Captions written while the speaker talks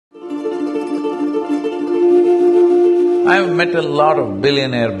I've met a lot of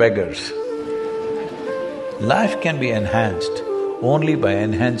billionaire beggars. Life can be enhanced only by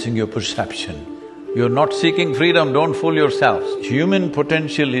enhancing your perception. You're not seeking freedom, don't fool yourselves. Human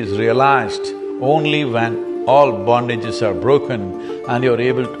potential is realized only when all bondages are broken and you're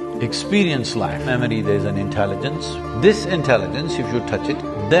able to experience life. Memory, there's an intelligence. This intelligence, if you touch it,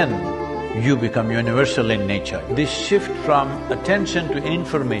 then you become universal in nature. This shift from attention to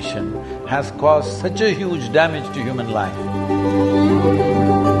information has caused such a huge damage to human life.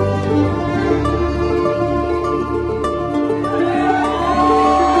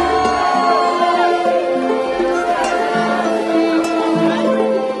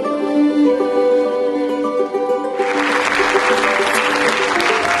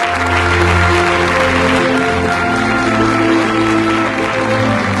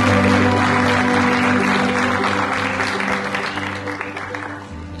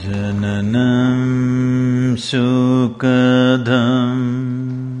 Jananam sukadham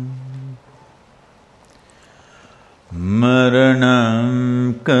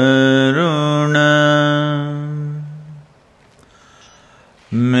maranam karunam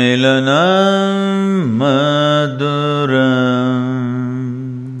milanam maduram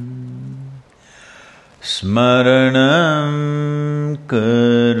smaranam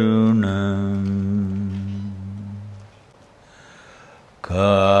karunam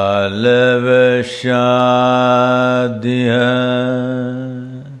kalavashadhya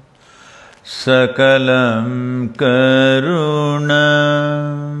sakalam karunam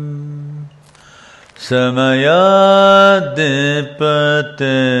samayadipate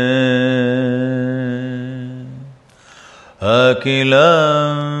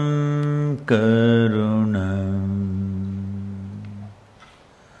akilam karunam.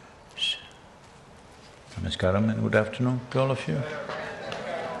 Namaskaram and good afternoon to all of you.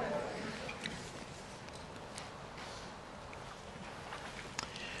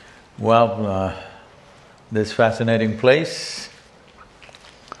 Well, this fascinating place,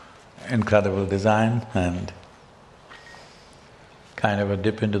 incredible design and kind of a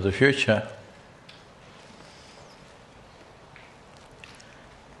dip into the future.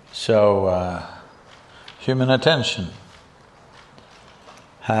 So, human attention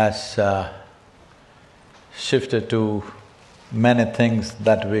has shifted to many things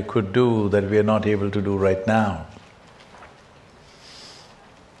that we could do that we are not able to do right now.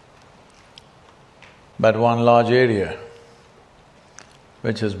 But one large area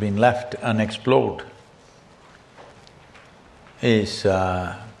which has been left unexplored is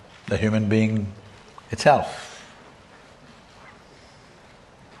the human being itself.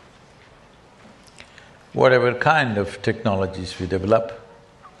 Whatever kind of technologies we develop,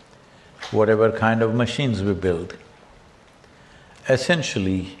 whatever kind of machines we build,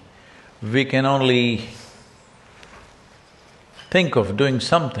 essentially we can only think of doing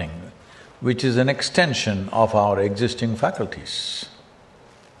something which is an extension of our existing faculties.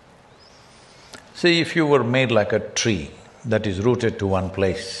 See, if you were made like a tree that is rooted to one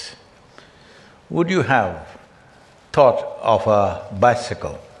place, would you have thought of a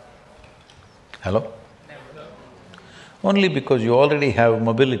bicycle? Hello? No. Only because you already have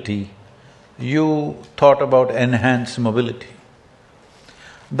mobility, you thought about enhanced mobility.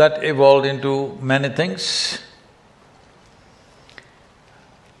 That evolved into many things.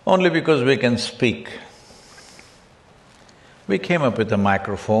 Only because we can speak. We came up with a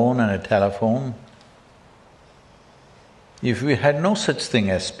microphone and a telephone. If we had no such thing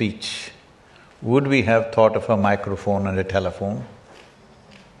as speech, would we have thought of a microphone and a telephone?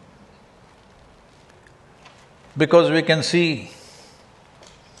 Because we can see,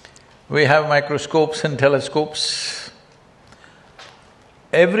 we have microscopes and telescopes.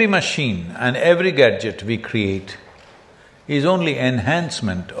 Every machine and every gadget we create is only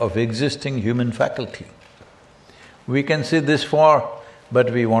enhancement of existing human faculty. We can see this far,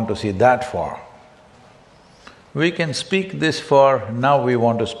 but we want to see that far. We can speak this far, now we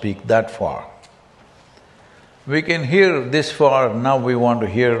want to speak that far. We can hear this far, now we want to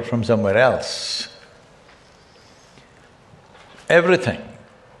hear from somewhere else. Everything.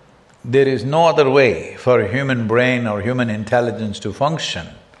 There is no other way for a human brain or human intelligence to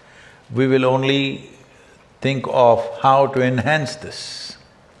function. We will only think of how to enhance this.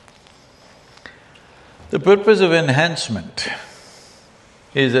 The purpose of enhancement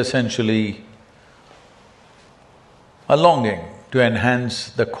is essentially a longing to enhance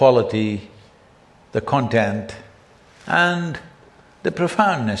the quality, the content and the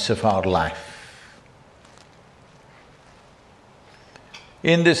profoundness of our life.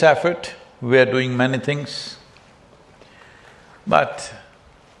 In this effort, we are doing many things, but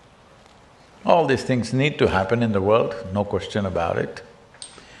All these things need to happen in the world, no question about it,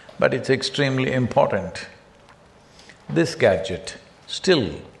 but it's extremely important. This gadget,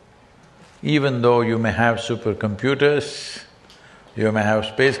 still, even though you may have supercomputers, you may have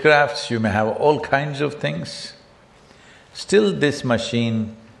spacecrafts, you may have all kinds of things, still this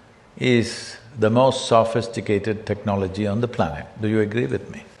machine is the most sophisticated technology on the planet. Do you agree with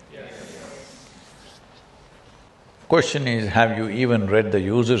me? Yes. Question is, have you even read the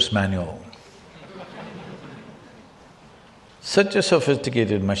user's manual? Such a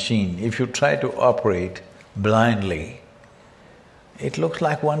sophisticated machine, if you try to operate blindly, it looks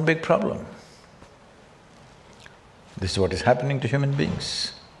like one big problem. This is what is happening to human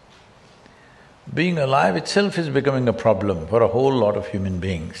beings. Being alive itself is becoming a problem for a whole lot of human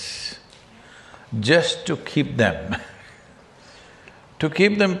beings. Just to keep them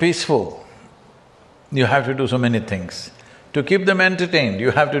peaceful, you have to do so many things. To keep them entertained,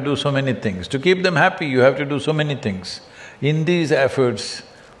 you have to do so many things. To keep them happy, you have to do so many things. In these efforts,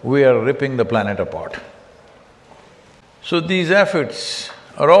 we are ripping the planet apart. So these efforts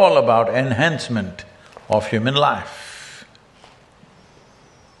are all about enhancement of human life.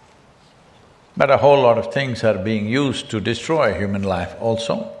 But a whole lot of things are being used to destroy human life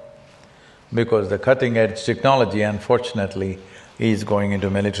also, because the cutting-edge technology, unfortunately, is going into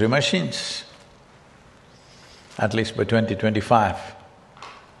military machines. At least by 2025,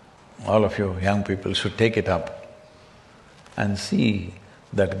 all of you young people should take it up and see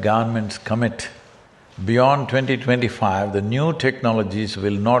that governments commit. Beyond 2025, the new technologies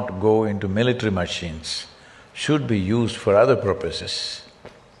will not go into military machines, should be used for other purposes.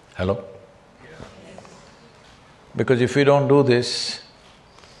 Hello? Because if we don't do this,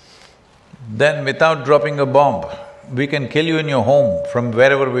 then without dropping a bomb, we can kill you in your home from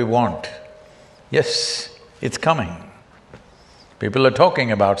wherever we want. Yes, it's coming. People are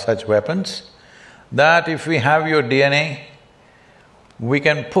talking about such weapons, that if we have your DNA, we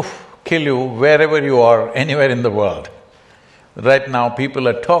can kill you wherever you are, anywhere in the world. Right now, people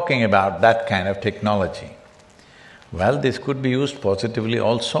are talking about that kind of technology. Well, this could be used positively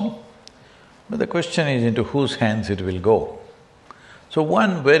also, but the question is into whose hands it will go. So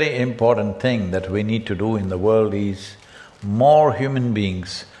one very important thing that we need to do in the world is, more human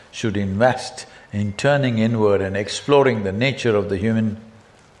beings should invest in turning inward and exploring the nature of the human.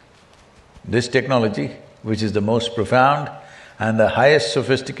 This technology, which is the most profound and the highest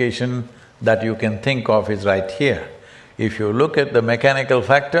sophistication that you can think of, is right here. If you look at the mechanical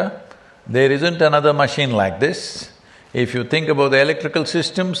factor, there isn't another machine like this. If you think about the electrical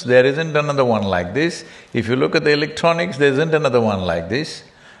systems, there isn't another one like this. If you look at the electronics, there isn't another one like this.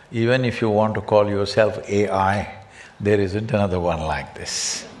 Even if you want to call yourself AI, there isn't another one like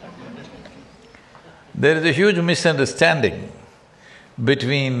this. There is a huge misunderstanding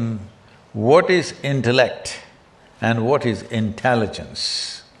between what is intellect and what is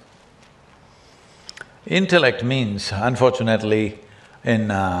intelligence. Intellect means, unfortunately,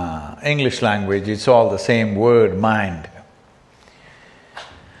 in English language, it's all the same word, mind.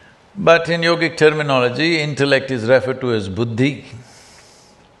 But in yogic terminology, intellect is referred to as buddhi.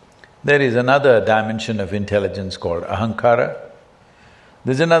 There is another dimension of intelligence called ahankara.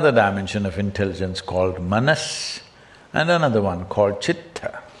 There's another dimension of intelligence called manas, and another one called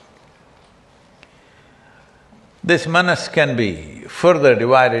chitta. This manas can be further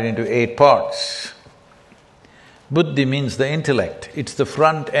divided into 8 parts. Buddhi means the intellect, it's the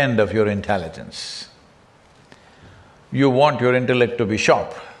front end of your intelligence. You want your intellect to be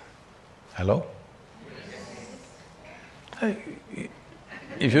sharp. Hello?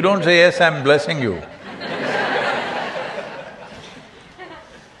 If you don't say yes, I'm blessing you.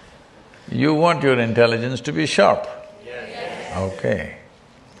 You want your intelligence to be sharp. Yes. Okay.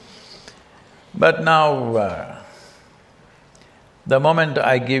 But now, the moment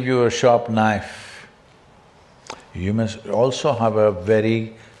I give you a sharp knife, you must also have a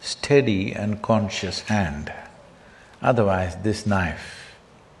very steady and conscious hand. Otherwise, this knife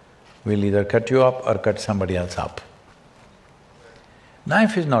will either cut you up or cut somebody else up.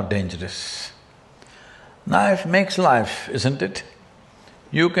 Knife is not dangerous. Knife makes life, isn't it?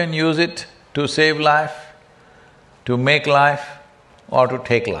 You can use it to save life, to make life, or to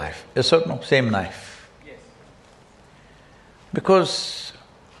take life. Yes or no? Same knife. Yes. Because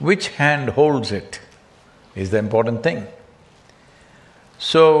which hand holds it is the important thing.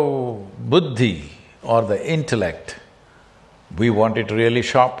 So, buddhi or the intellect, we want it really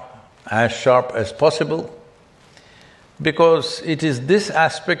sharp as possible, because it is this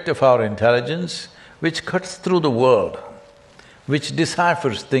aspect of our intelligence which cuts through the world, which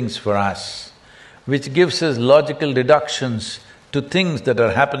deciphers things for us, which gives us logical deductions to things that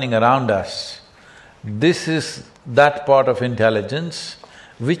are happening around us, this is that part of intelligence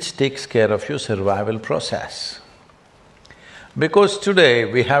which takes care of your survival process. Because today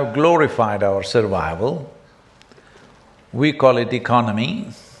we have glorified our survival, we call it economy,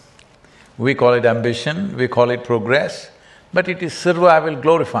 we call it ambition, we call it progress, but it is survival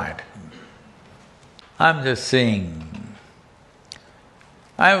glorified. I'm just saying,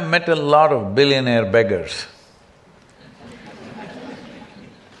 I've met a lot of billionaire beggars.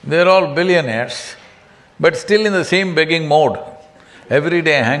 They're all billionaires, but still in the same begging mode, every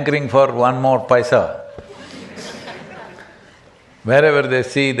day hankering for one more paisa. Wherever they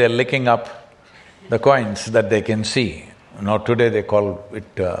see, they're licking up the coins that they can see. Now today they call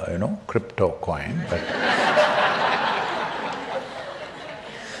it, crypto coin, but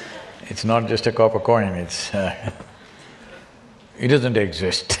it's not just a copper coin, it doesn't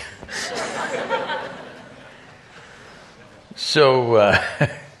exist. So,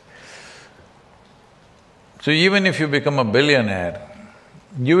 so even if you become a billionaire,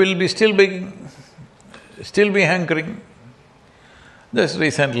 you will be still begging, still be hankering. Just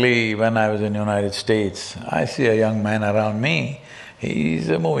recently, when I was in United States, I see a young man around me, he's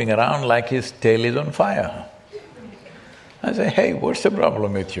moving around like his tail is on fire. I say, hey, what's the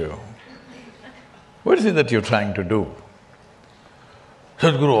problem with you? What is it that you're trying to do?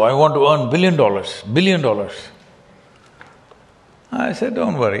 Sadhguru, I want to earn $1 billion. I said,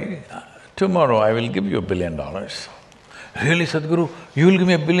 don't worry, tomorrow I will give you $1 billion. Really, Sadhguru, you will give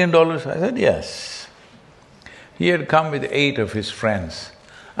me $1 billion? I said, yes. He had come with 8 of his friends.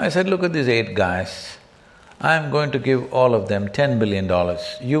 I said, look at these 8 guys, I'm going to give all of them $10 billion,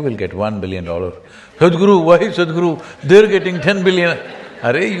 you will get $1 billion. Sadhguru, why Sadhguru? They're getting 10 billion.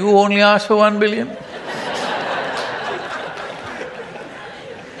 Arey, you only asked for 1 billion.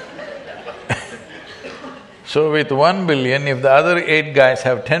 So with 1 billion, if the other 8 guys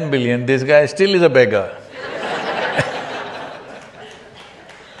have 10 billion, this guy still is a beggar.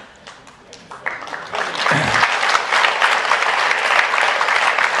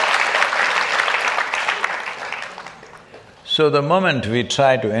 So the moment we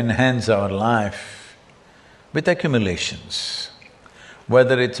try to enhance our life with accumulations,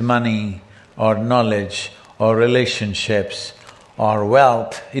 whether it's money or knowledge or relationships or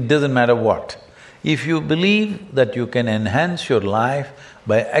wealth, it doesn't matter what. If you believe that you can enhance your life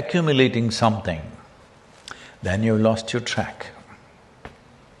by accumulating something, then you've lost your track.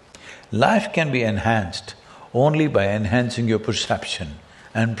 Life can be enhanced only by enhancing your perception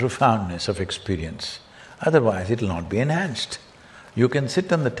and profoundness of experience. Otherwise, it'll not be enhanced. You can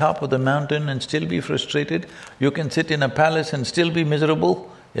sit on the top of the mountain and still be frustrated. You can sit in a palace and still be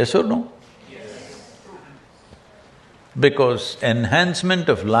miserable. Yes or no? Yes. Because enhancement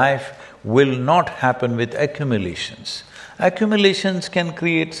of life will not happen with accumulations. Accumulations can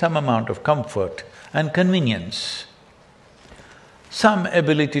create some amount of comfort and convenience, some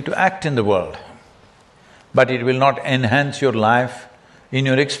ability to act in the world, but it will not enhance your life in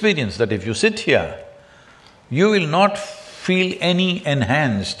your experience. That if you sit here, you will not feel any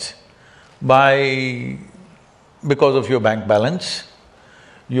enhanced because of your bank balance.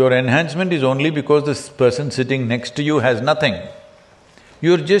 Your enhancement is only because this person sitting next to you has nothing.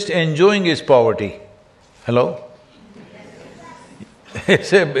 You're just enjoying his poverty. Hello?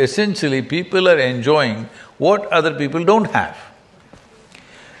 Essentially, people are enjoying what other people don't have.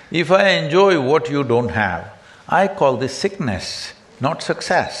 If I enjoy what you don't have, I call this sickness, not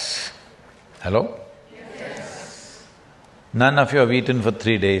success. Hello? None of you have eaten for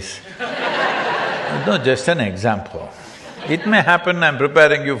 3 days. No, just an example. It may happen, I'm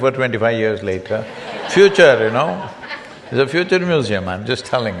preparing you for 25 years later. Future, it's a future museum, I'm just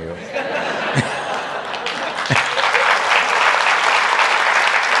telling you.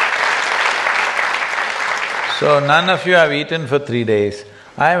 So, none of you have eaten for 3 days.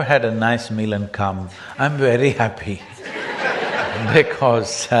 I've had a nice meal and come, I'm very happy.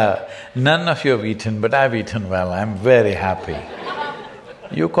 Because none of you have eaten, but I've eaten well, I'm very happy.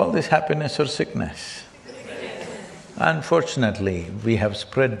 You call this happiness or sickness? Unfortunately, we have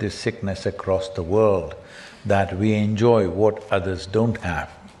spread this sickness across the world, that we enjoy what others don't have.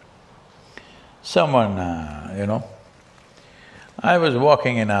 Someone, I was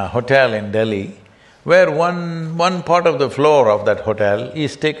walking in a hotel in Delhi, where one part of the floor of that hotel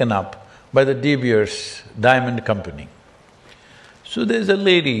is taken up by the De Beers Diamond Company. So there's a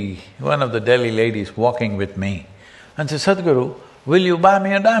lady, one of the Delhi ladies walking with me and says, Sadhguru, will you buy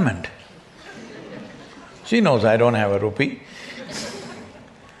me a diamond? She knows I don't have a rupee.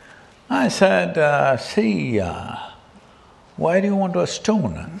 I said, why do you want a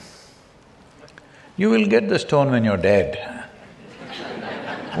stone? You will get the stone when you're dead.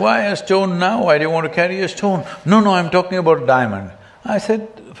 Why a stone now? Why do you want to carry a stone? No, I'm talking about diamond. I said,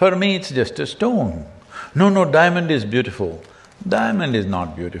 for me it's just a stone. No, diamond is beautiful. Diamond is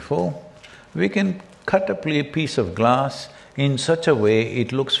not beautiful. We can cut a piece of glass in such a way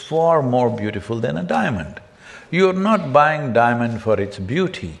it looks far more beautiful than a diamond. You're not buying diamond for its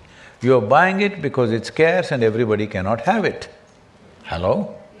beauty. You're buying it because it's scarce and everybody cannot have it.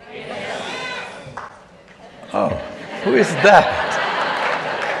 Hello? Oh, who is that?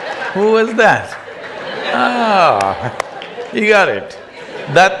 Who was that? Ah, you got it.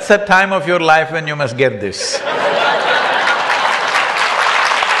 That's a time of your life when you must get this.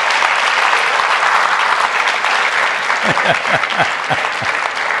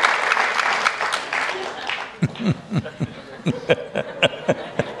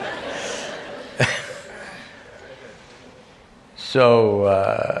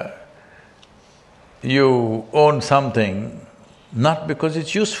 So, you own something not because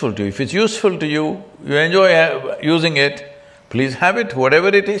it's useful to you. If it's useful to you, you enjoy using it, please have it, whatever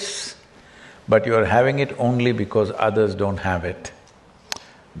it is. But you are having it only because others don't have it.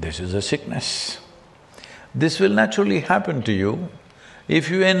 This is a sickness. This will naturally happen to you if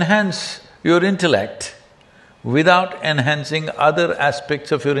you enhance your intellect without enhancing other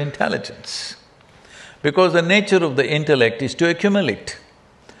aspects of your intelligence. Because the nature of the intellect is to accumulate.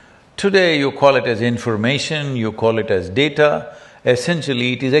 Today you call it as information, you call it as data,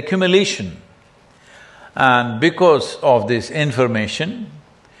 essentially it is accumulation. And because of this information,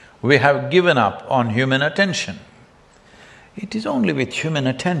 we have given up on human attention. It is only with human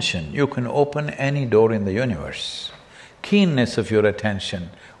attention you can open any door in the universe. Keenness of your attention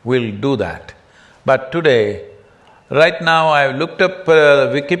will do that. But today, right now I've looked up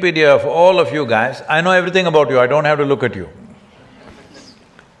Wikipedia of all of you guys, I know everything about you, I don't have to look at you.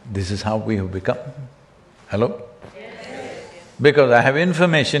 This is how we have become. Hello? Yes. Because I have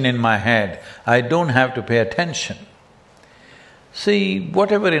information in my head, I don't have to pay attention. See,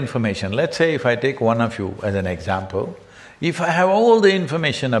 whatever information, let's say if I take one of you as an example, if I have all the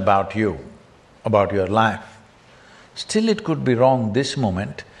information about you, about your life, still it could be wrong this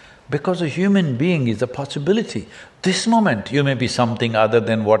moment because a human being is a possibility. This moment you may be something other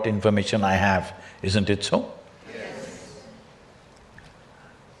than what information I have, isn't it so?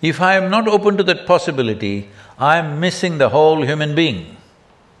 If I am not open to that possibility, I am missing the whole human being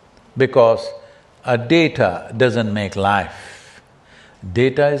because a data doesn't make life.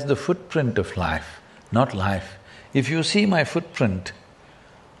 Data is the footprint of life, not life. If you see my footprint,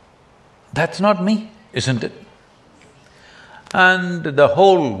 that's not me, isn't it? And the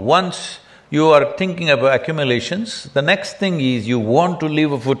whole, once you are thinking about accumulations, the next thing is you want to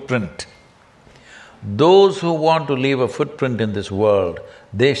leave a footprint. Those who want to leave a footprint in this world,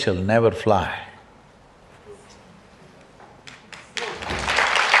 they shall never fly.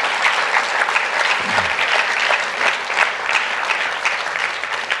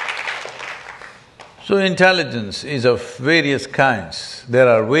 So intelligence is of various kinds. There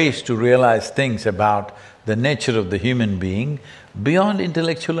are ways to realize things about the nature of the human being beyond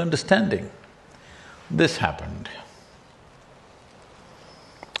intellectual understanding. This happened.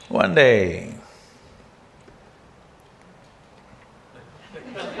 One day,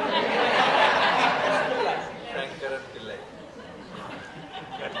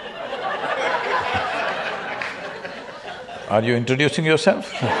 are you introducing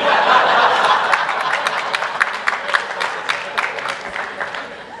yourself?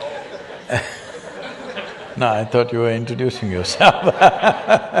 No, I thought you were introducing yourself.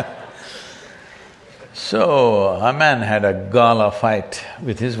 So, a man had a gala fight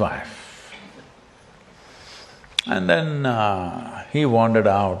with his wife. And then he wandered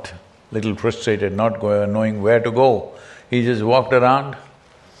out, little frustrated, not knowing where to go. He just walked around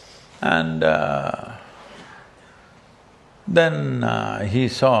and then he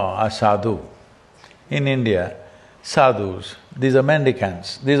saw a sadhu. In India, sadhus, these are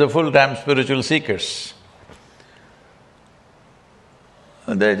mendicants, these are full-time spiritual seekers.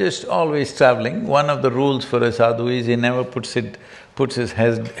 They're just always traveling. One of the rules for a sadhu is he never puts his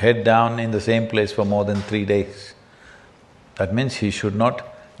head down in the same place for more than 3 days. That means he should not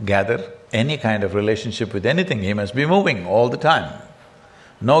gather any kind of relationship with anything, he must be moving all the time,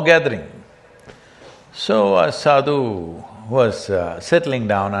 no gathering. So a sadhu was settling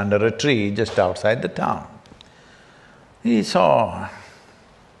down under a tree just outside the town. He saw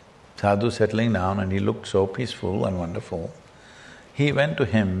sadhu settling down and he looked so peaceful and wonderful. He went to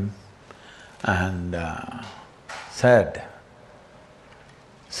him and said,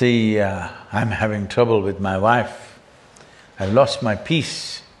 "See, I'm having trouble with my wife. I've lost my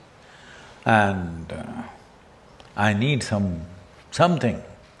peace and I need something.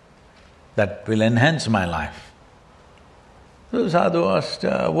 that will enhance my life. So Sadhu asked,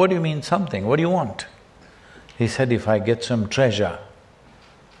 what do you mean something? What do you want? He said, if I get some treasure,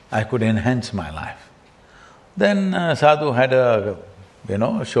 I could enhance my life. Then Sadhu had a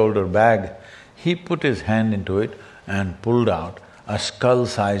shoulder bag. He put his hand into it and pulled out a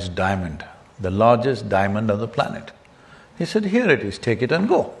skull-sized diamond, the largest diamond on the planet. He said, here it is, take it and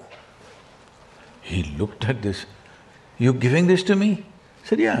go. He looked at this, you giving this to me? He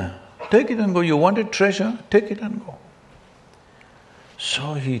said, yeah, take it and go. You wanted treasure, take it and go.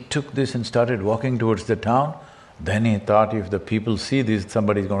 So he took this and started walking towards the town. Then he thought, if the people see this,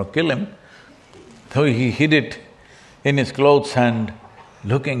 somebody's going to kill him. So he hid it in his clothes and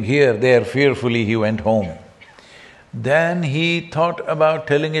looking here, there, fearfully, he went home. Then he thought about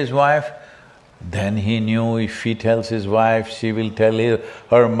telling his wife. Then he knew if he tells his wife, she will tell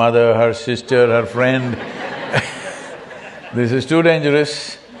her mother, her sister, her friend. This is too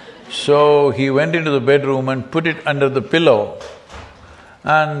dangerous. So he went into the bedroom and put it under the pillow.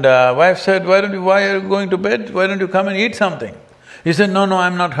 And wife said, why are you going to bed? Why don't you come and eat something? He said, no,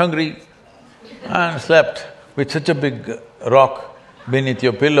 I'm not hungry. And slept with such a big rock beneath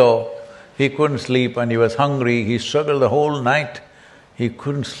your pillow. He couldn't sleep and he was hungry. He struggled the whole night. He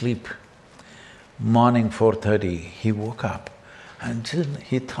couldn't sleep. Morning 4:30, he woke up and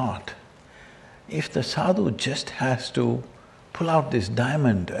he thought, if the sadhu just has to pull out this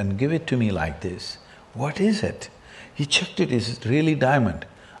diamond and give it to me like this, what is it? He checked it, is it really diamond?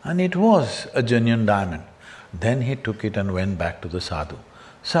 And it was a genuine diamond. Then he took it and went back to the sadhu.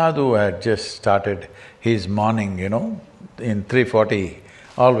 Sadhu had just started his morning, in 3:40.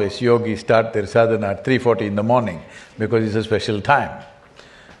 Always yogis start their sadhana at 3:40 in the morning because it's a special time.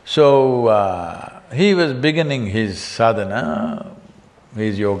 So, he was beginning his sadhana,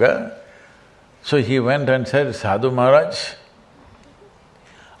 his yoga. So he went and said, Sadhu Maharaj,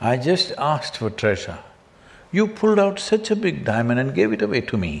 I just asked for treasure. You pulled out such a big diamond and gave it away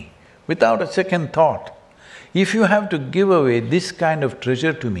to me without a second thought. If you have to give away this kind of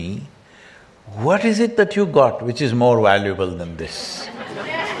treasure to me, what is it that you got which is more valuable than this?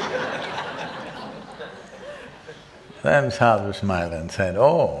 Then Sadhu smiled and said,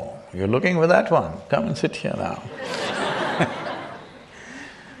 oh, you're looking for that one, come and sit here now.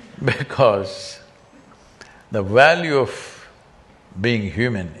 Because the value of being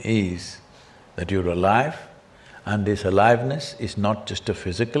human is that you're alive, and this aliveness is not just a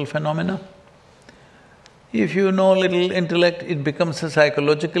physical phenomena. If you know little intellect, it becomes a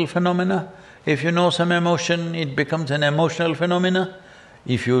psychological phenomena. If you know some emotion, it becomes an emotional phenomena.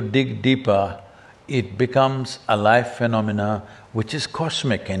 If you dig deeper, it becomes a life phenomena which is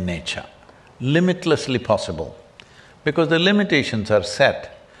cosmic in nature, limitlessly possible. Because the limitations are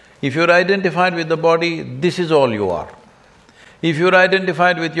set. If you're identified with the body, this is all you are. If you're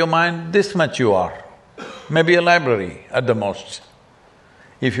identified with your mind, this much you are, maybe a library at the most.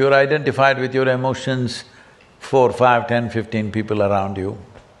 If you're identified with your emotions, 4, 5, 10, 15 people around you.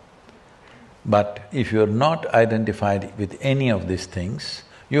 But if you're not identified with any of these things,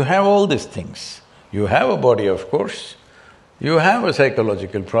 you have all these things. You have a body, of course, you have a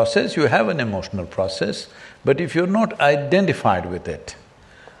psychological process, you have an emotional process, but if you're not identified with it,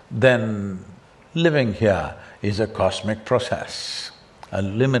 then living here is a cosmic process, a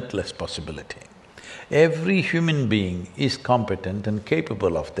limitless possibility. Every human being is competent and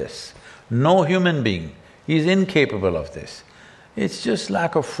capable of this. No human being is incapable of this. It's just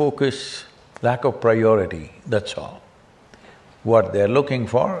lack of focus, lack of priority, that's all. What they're looking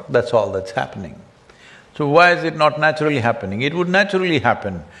for, that's all that's happening. So why is it not naturally happening? It would naturally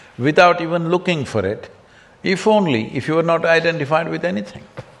happen without even looking for it, if only if you were not identified with anything.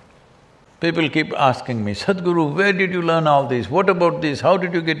 People keep asking me, Sadhguru, where did you learn all this? What about this? How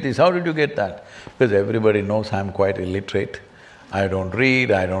did you get this? How did you get that? Because everybody knows I'm quite illiterate. I don't read,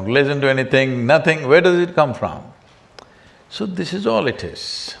 I don't listen to anything, nothing. Where does it come from? So this is all it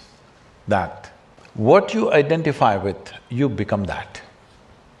is, that what you identify with, you become that.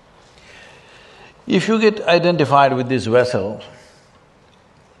 If you get identified with this vessel,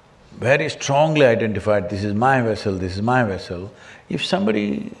 very strongly identified, this is my vessel, this is my vessel, if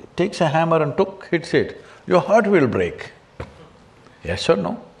somebody takes a hammer and hits it, your heart will break. Yes or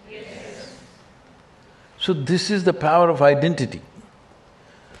no? Yes. So this is the power of identity.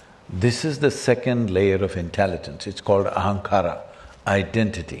 This is the second layer of intelligence, it's called ahankara,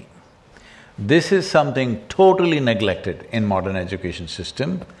 identity. This is something totally neglected in modern education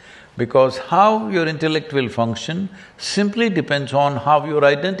system, because how your intellect will function simply depends on how you're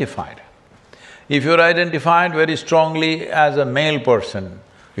identified. If you're identified very strongly as a male person,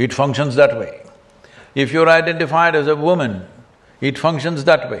 it functions that way. If you're identified as a woman, it functions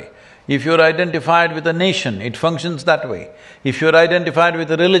that way. If you're identified with a nation, it functions that way. If you're identified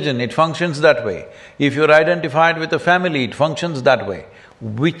with a religion, it functions that way. If you're identified with a family, it functions that way.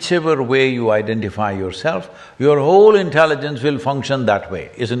 Whichever way you identify yourself, your whole intelligence will function that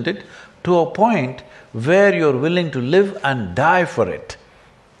way, isn't it? To a point where you're willing to live and die for it.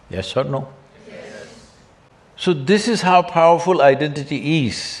 Yes or no? Yes. So this is how powerful identity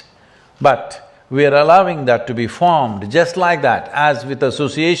is. But we are allowing that to be formed just like that. As with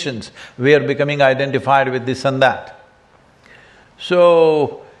associations, we are becoming identified with this and that.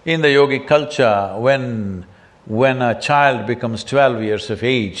 So, in the yogic culture, when a child becomes 12 years of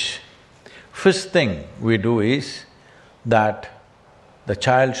age, first thing we do is that the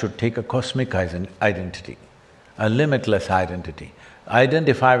child should take a cosmic identity, a limitless identity.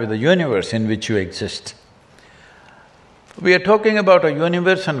 Identify with the universe in which you exist. We are talking about a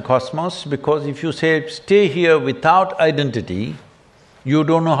universe and cosmos because if you say, stay here without identity, you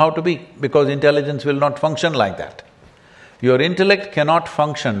don't know how to be, because intelligence will not function like that. Your intellect cannot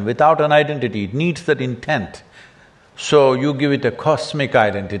function without an identity, it needs that intent. So you give it a cosmic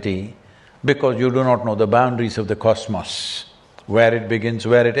identity because you do not know the boundaries of the cosmos, where it begins,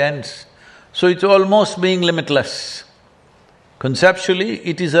 where it ends. So it's almost being limitless. Conceptually,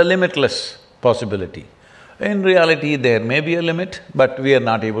 it is a limitless possibility. In reality, there may be a limit, but we are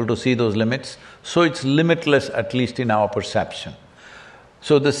not able to see those limits, so it's limitless, at least in our perception.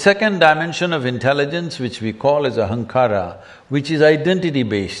 So the second dimension of intelligence, which we call as ahankara, which is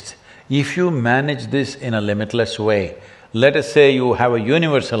identity-based, if you manage this in a limitless way, let us say you have a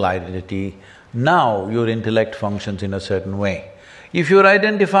universal identity, now your intellect functions in a certain way. If you're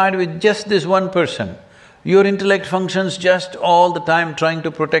identified with just this one person, your intellect functions just all the time trying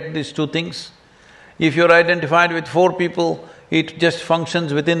to protect these two things. If you're identified with 4 people, it just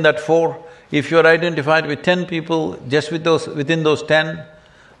functions within that 4. If you're identified with 10 people, just within those 10.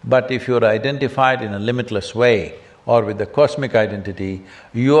 But if you're identified in a limitless way or with the cosmic identity,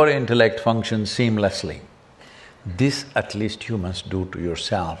 your intellect functions seamlessly. This at least you must do to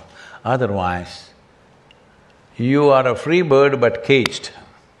yourself, otherwise you are a free bird but caged.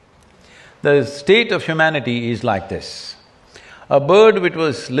 The state of humanity is like this. A bird which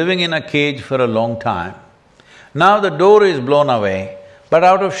was living in a cage for a long time, now the door is blown away, but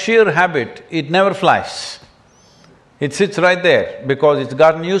out of sheer habit, it never flies. It sits right there because it's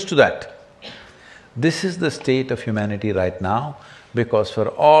gotten used to that. This is the state of humanity right now, because for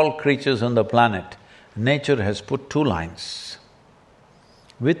all creatures on the planet, nature has put 2 lines.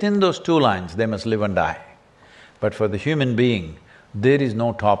 Within those 2 lines, they must live and die. But for the human being, there is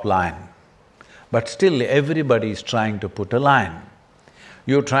no top line. But still everybody is trying to put a line.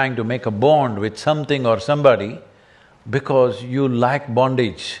 You're trying to make a bond with something or somebody because you like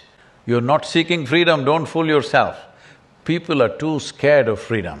bondage. You're not seeking freedom, don't fool yourself. People are too scared of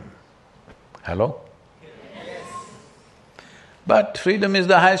freedom. Hello? Yes. But freedom is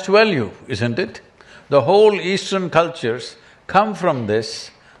the highest value, isn't it? The whole Eastern cultures come from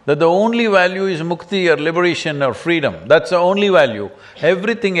this, that the only value is mukti or liberation or freedom, that's the only value.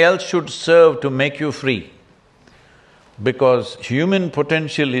 Everything else should serve to make you free. Because human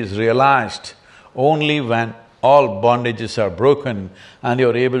potential is realized only when all bondages are broken and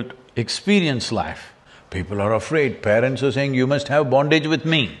you're able to experience life. People are afraid, parents are saying, you must have bondage with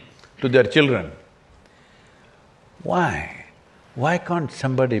me, to their children. Why? Why can't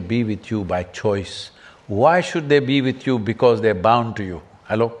somebody be with you by choice? Why should they be with you because they're bound to you?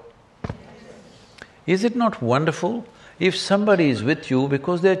 Hello? Is it not wonderful if somebody is with you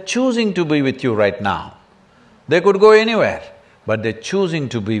because they're choosing to be with you right now? They could go anywhere, but they're choosing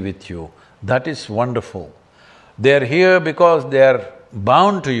to be with you. That is wonderful. They're here because they're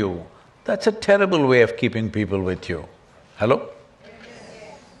bound to you. That's a terrible way of keeping people with you. Hello?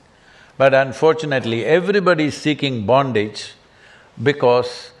 But unfortunately, everybody is seeking bondage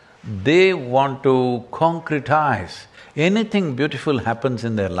because they want to concretize. Anything beautiful happens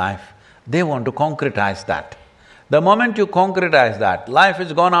in their life, they want to concretize that. The moment you concretize that, life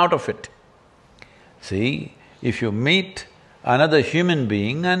is gone out of it. See, if you meet another human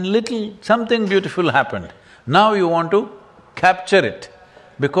being and something beautiful happened, now you want to capture it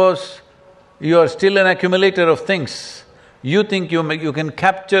because you are still an accumulator of things. You think you can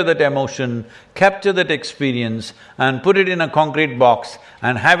capture that emotion, capture that experience and put it in a concrete box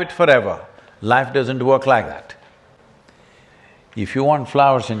and have it forever. Life doesn't work like that. If you want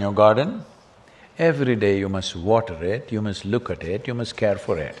flowers in your garden, every day you must water it, you must look at it, you must care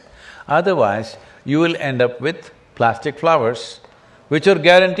for it. Otherwise, you will end up with plastic flowers, which are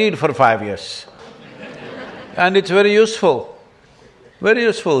guaranteed for 5 years. And it's very useful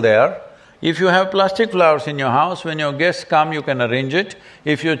they are. If you have plastic flowers in your house, when your guests come, you can arrange it.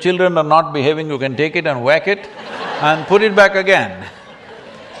 If your children are not behaving, you can take it and whack it and put it back again.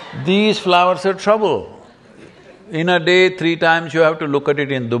 These flowers are trouble. In a day, 3 times you have to look at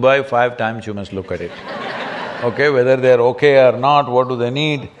it. In Dubai, 5 times you must look at it. Okay, whether they're okay or not, what do they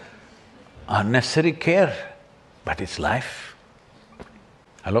need? Unnecessary care, but it's life.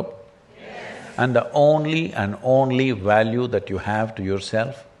 Hello? Yes. And the only value that you have to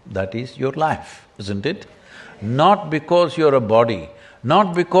yourself, that is your life, isn't it? Not because you're a body,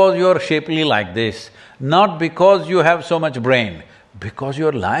 not because you're shapely like this, not because you have so much brain, because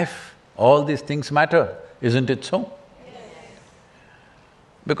your life, all these things matter, isn't it so? Yes.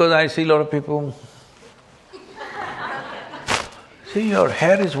 Because I see a lot of people, see, your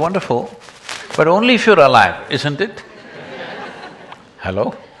hair is wonderful, but only if you're alive, isn't it?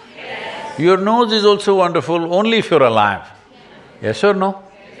 Hello? Yes. Your nose is also wonderful, only if you're alive. Yes or no?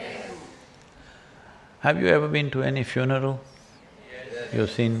 Yes. Have you ever been to any funeral? Yes.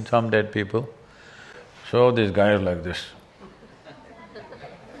 You've seen some dead people? So this guy is like this.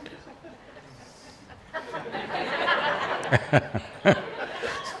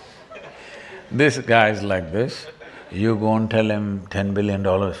 This guy is like this, you go and tell him $10 billion.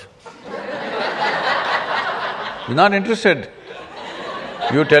 He's not interested.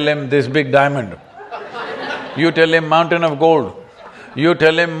 You tell him this big diamond, you tell him mountain of gold, you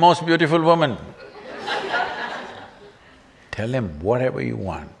tell him most beautiful woman. Tell him whatever you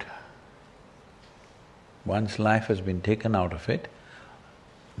want. Once life has been taken out of it,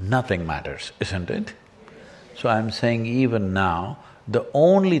 nothing matters, isn't it? So I'm saying even now, the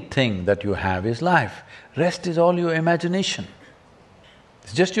only thing that you have is life. Rest is all your imagination.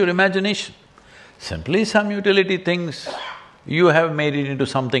 It's just your imagination. Simply some utility things, you have made it into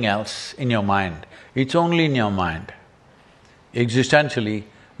something else in your mind. It's only in your mind. Existentially,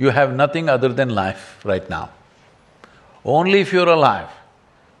 you have nothing other than life right now. Only if you're alive,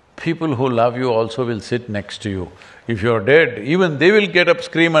 people who love you also will sit next to you. If you're dead, even they will get up,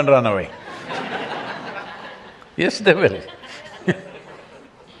 scream and run away. Yes, they will.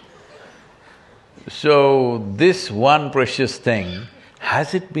 So, this one precious thing,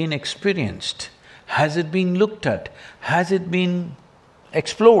 has it been experienced? Has it been looked at? Has it been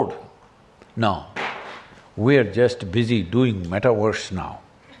explored? No. We're just busy doing metaverse now.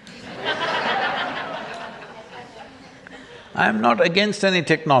 I'm not against any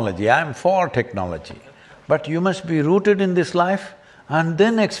technology, I'm for technology. But you must be rooted in this life and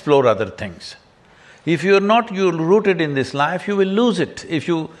then explore other things. If you're not rooted in this life, you will lose it if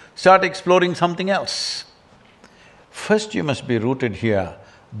you start exploring something else. First you must be rooted here,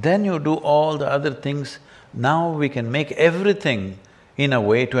 then you do all the other things. Now we can make everything in a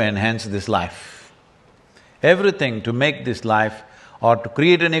way to enhance this life. Everything to make this life or to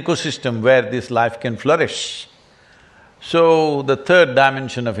create an ecosystem where this life can flourish. So, the third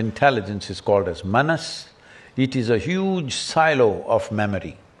dimension of intelligence is called as manas. It is a huge silo of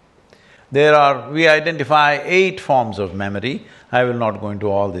memory. We identify 8 forms of memory. I will not go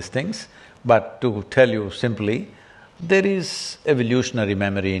into all these things, but to tell you simply, there is evolutionary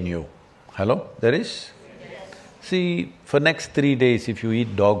memory in you. Hello? There is? Yes. See, for next 3 days if you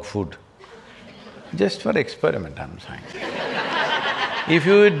eat dog food, just for experiment I'm saying. If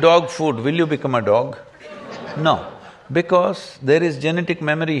you eat dog food, will you become a dog? No, because there is genetic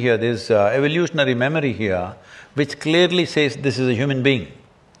memory here, there's evolutionary memory here, which clearly says this is a human being.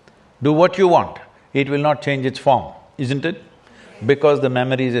 Do what you want, it will not change its form, isn't it? Because the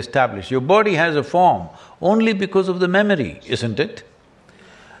memory is established. Your body has a form only because of the memory, isn't it?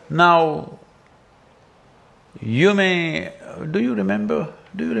 Now, you may… do you remember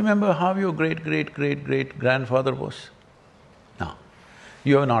how your great-great-great-great-grandfather was? No.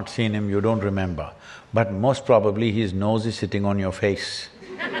 You have not seen him, you don't remember. But most probably his nose is sitting on your face.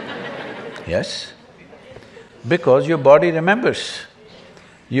 Yes? Because your body remembers.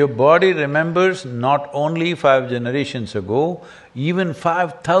 Your body remembers not only 5 generations ago, even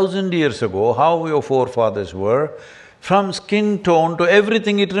 5,000 years ago, how your forefathers were, from skin tone to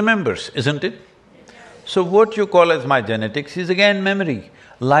everything it remembers, isn't it? So what you call as my genetics is again memory.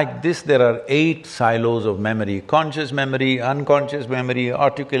 Like this, there are 8 silos of memory: conscious memory, unconscious memory,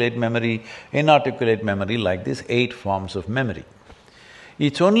 articulate memory, inarticulate memory, like this 8 forms of memory.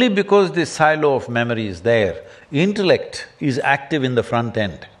 It's only because this silo of memory is there, intellect is active in the front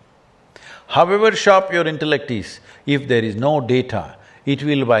end. However sharp your intellect is, if there is no data, it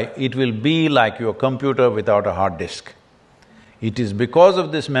will be like your computer without a hard disk. It is because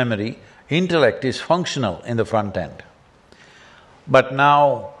of this memory, intellect is functional in the front end. But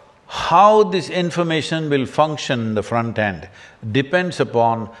now, How this information will function in the front end depends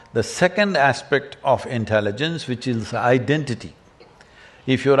upon the second aspect of intelligence, which is identity.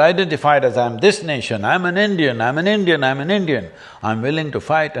 If you're identified as, I'm this nation, I'm an Indian, I'm an Indian, I'm an Indian, I'm willing to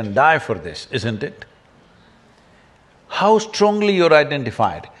fight and die for this, isn't it? How strongly you're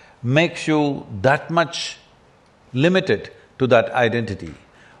identified makes you that much limited to that identity.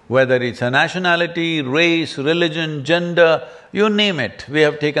 Whether it's a nationality, race, religion, gender, you name it, we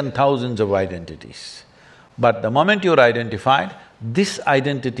have taken thousands of identities. But the moment you're identified, this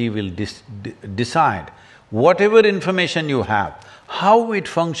identity will decide whatever information you have, how it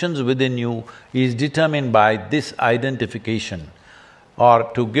functions within you is determined by this identification.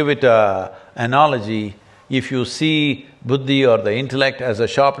 Or to give it a analogy, if you see buddhi or the intellect as a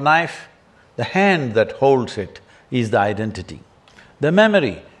sharp knife, the hand that holds it is the identity. The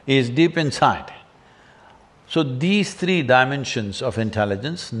memory is deep inside. So these three dimensions of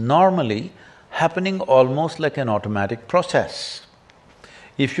intelligence normally happening almost like an automatic process.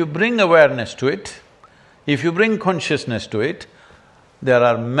 If you bring awareness to it, if you bring consciousness to it, there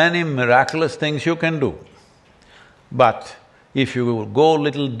are many miraculous things you can do. But if you go a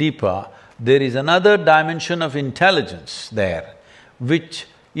little deeper, there is another dimension of intelligence there, which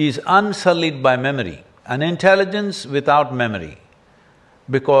is unsullied by memory, an intelligence without memory.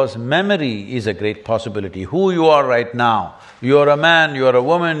 Because memory is a great possibility. Who you are right now, you're a man, you're a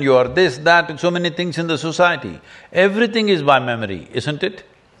woman, you're this, that, so many things in the society. Everything is by memory, isn't it?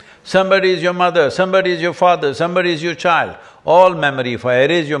 Somebody is your mother, somebody is your father, somebody is your child, all memory. If I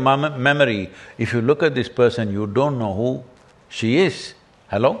erase your memory, if you look at this person, you don't know who she is.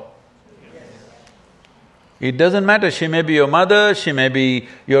 Hello? It doesn't matter, she may be your mother, she may be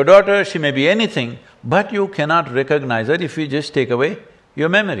your daughter, she may be anything, but you cannot recognize her if you just take away your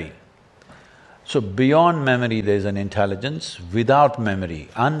memory. So beyond memory there is an intelligence without memory,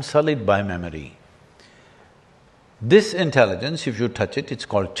 unsullied by memory. This intelligence, if you touch it, it's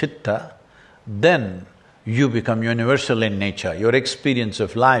called chitta, then you become universal in nature. Your experience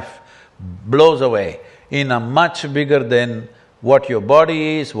of life blows away in a much bigger than what your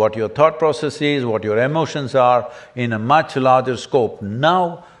body is, what your thought process is, what your emotions are, in a much larger scope.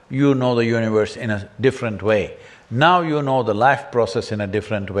 Now you know the universe in a different way. Now you know the life process in a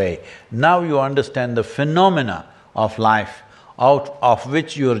different way. Now you understand the phenomena of life, out of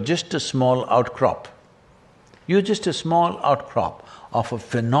which you're just a small outcrop. You're just a small outcrop of a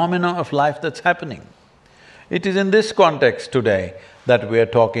phenomena of life that's happening. It is in this context today that we are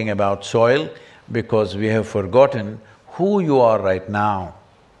talking about soil, because we have forgotten who you are right now,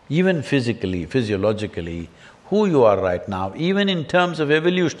 even physically, physiologically, who you are right now, even in terms of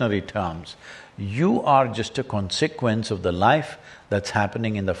evolutionary terms. You are just a consequence of the life that's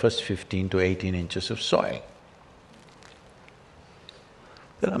happening in the first 15 to 18 inches of soil.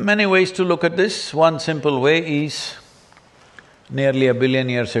 There are many ways to look at this. One simple way is, nearly 1 billion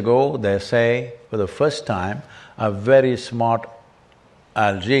years ago, they say, for the first time, a very smart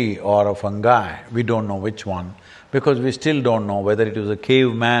algae or a fungi, we don't know which one, because we still don't know whether it was a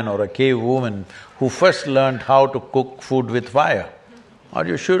caveman or a cave woman who first learned how to cook food with fire. Are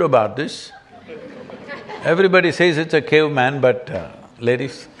you sure about this? Everybody says it's a caveman, but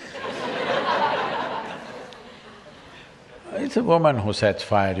ladies, it's a woman who sets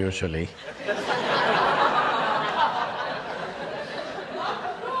fire usually.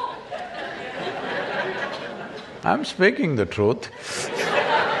 I'm speaking the truth.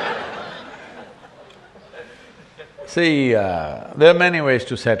 See, there are many ways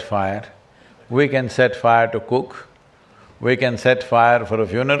to set fire. We can set fire to cook, we can set fire for a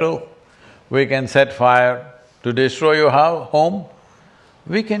funeral, we can set fire to destroy your home.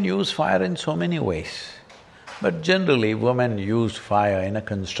 We can use fire in so many ways. But generally, women use fire in a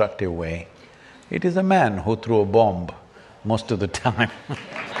constructive way. It is a man who threw a bomb most of the time,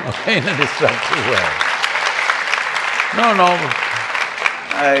 okay, in a destructive way. No,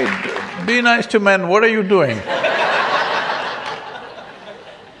 be nice to men, what are you doing?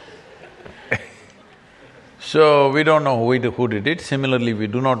 So, we don't know who did it. Similarly, we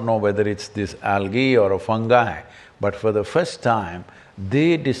do not know whether it's this algae or a fungi, but for the first time,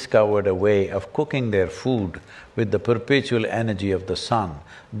 they discovered a way of cooking their food with the perpetual energy of the sun.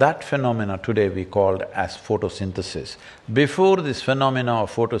 That phenomena today we called as photosynthesis. Before this phenomena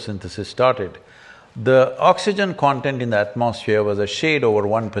of photosynthesis started, the oxygen content in the atmosphere was a shade over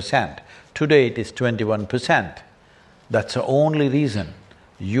 1%. Today it is 21%. That's the only reason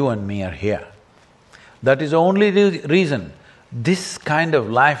you and me are here. That is the only reason this kind of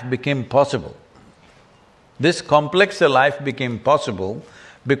life became possible. This complexer life became possible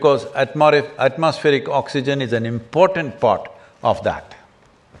because atmospheric oxygen is an important part of that.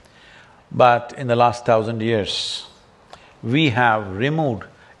 But in the last 1,000 years, we have removed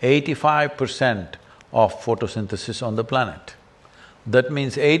 85% of photosynthesis on the planet. That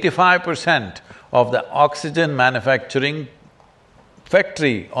means 85% of the oxygen manufacturing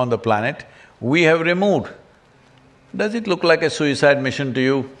factory on the planet we have removed. Does it look like a suicide mission to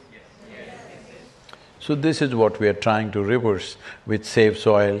you? So this is what we are trying to reverse with Save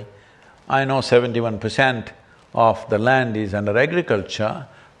Soil. I know 71% of the land is under agriculture.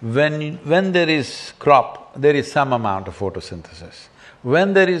 When there is crop, there is some amount of photosynthesis.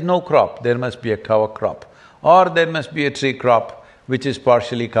 When there is no crop, there must be a cover crop, or there must be a tree crop which is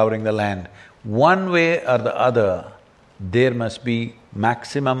partially covering the land. One way or the other, there must be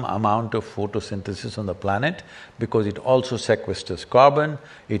maximum amount of photosynthesis on the planet because it also sequesters carbon,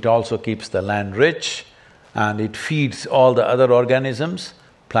 it also keeps the land rich, and it feeds all the other organisms,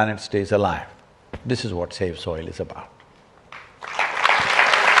 planet stays alive. This is what Save Soil is about.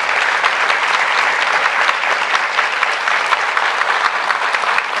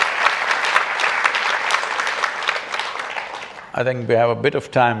 I think we have a bit of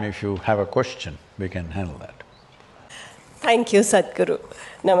time. If you have a question, we can handle that. Thank you, Sadhguru.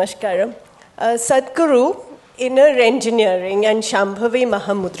 Namaskaram. Sadhguru, inner engineering and Shambhavi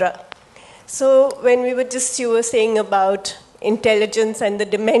Mahamudra. So when you were saying about intelligence and the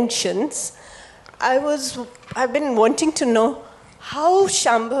dimensions, I've been wanting to know how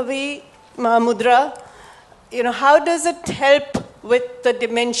Shambhavi Mahamudra, how does it help with the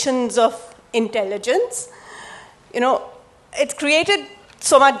dimensions of intelligence? It's created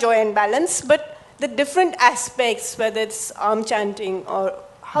so much joy and balance, but the different aspects, whether it's arm chanting or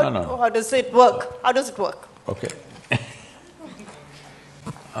how does it work? How does it work? Okay.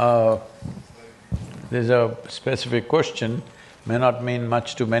 There's a specific question, may not mean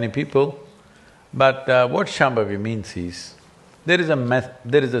much to many people, but what Shambhavi means is, there is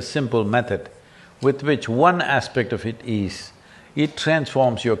a simple method with which one aspect of it is, it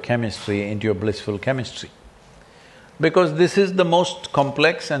transforms your chemistry into a blissful chemistry. Because this is the most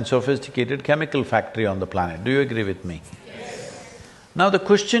complex and sophisticated chemical factory on the planet. Do you agree with me? Yes. Now the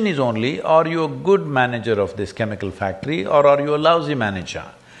question is only, are you a good manager of this chemical factory or are you a lousy manager?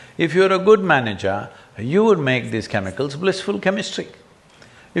 If you're a good manager, you would make these chemicals blissful chemistry.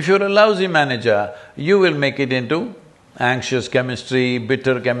 If you're a lousy manager, you will make it into anxious chemistry,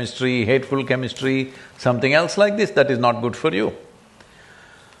 bitter chemistry, hateful chemistry, something else like this that is not good for you.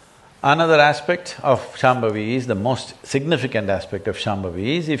 Another aspect of Shambhavi is, the most significant aspect of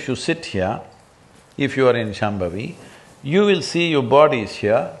Shambhavi is, if you sit here, if you are in Shambhavi, you will see your body is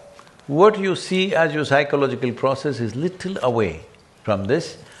here. What you see as your psychological process is little away from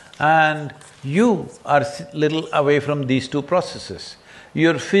this, and you are little away from these two processes.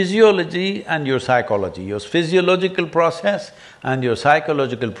 Your physiology and your psychology, your physiological process and your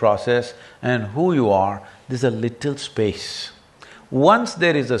psychological process and who you are, there's a little space. Once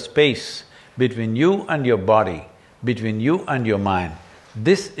there is a space between you and your body, between you and your mind,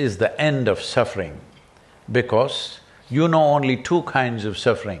 this is the end of suffering, because you know only two kinds of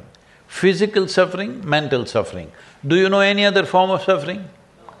suffering: physical suffering, mental suffering. Do you know any other form of suffering?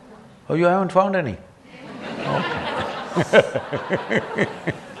 Oh, you haven't found any? Okay.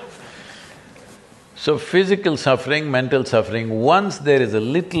 So physical suffering, mental suffering, once there is a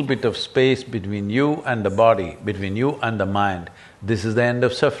little bit of space between you and the body, between you and the mind, this is the end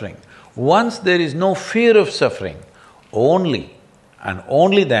of suffering. Once there is no fear of suffering, only and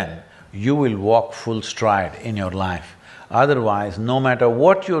only then you will walk full stride in your life. Otherwise, no matter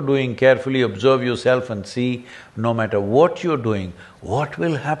what you're doing, carefully observe yourself and see, no matter what you're doing, what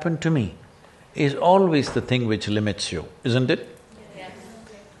will happen to me is always the thing which limits you, isn't it?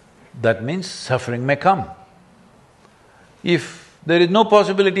 That means suffering may come. If there is no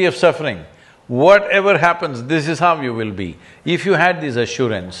possibility of suffering, whatever happens, this is how you will be. If you had this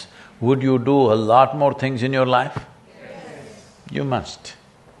assurance, would you do a lot more things in your life? Yes. You must.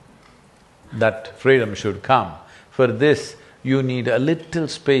 That freedom should come. For this, you need a little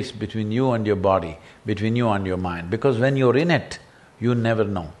space between you and your body, between you and your mind, because when you're in it, you never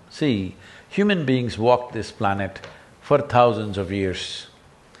know. See, human beings walked this planet for thousands of years,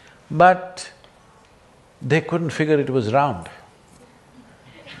 but they couldn't figure it was round.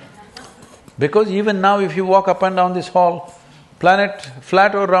 Because even now if you walk up and down this hall, planet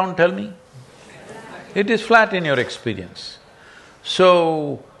flat or round, tell me? It is flat in your experience.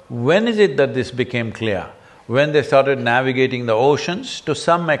 So, when is it that this became clear? When they started navigating the oceans, to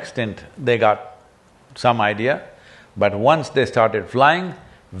some extent they got some idea, but once they started flying,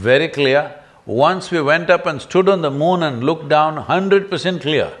 very clear. Once we went up and stood on the moon and looked down, 100%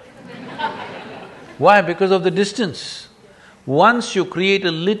 clear. Why? Because of the distance. Once you create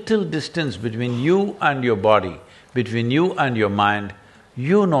a little distance between you and your body, between you and your mind,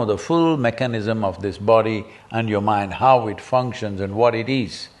 you know the full mechanism of this body and your mind, how it functions and what it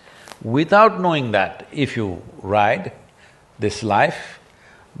is. Without knowing that, if you ride this life,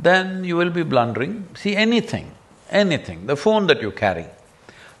 then you will be blundering. See, anything, the phone that you carry,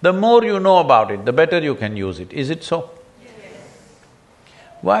 the more you know about it, the better you can use it. Is it so? Yes.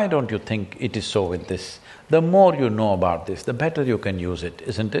 Why don't you think it is so with this? The more you know about this, the better you can use it,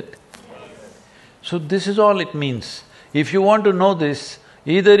 isn't it? Yes. So this is all it means. If you want to know this,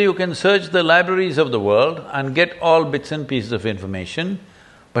 either you can search the libraries of the world and get all bits and pieces of information,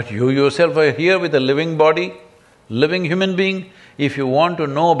 but you yourself are here with a living body, living human being. If you want to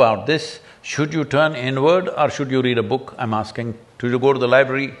know about this, should you turn inward or should you read a book? I'm asking, should you go to the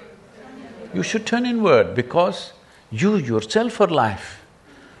library? You should turn inward because you yourself are life.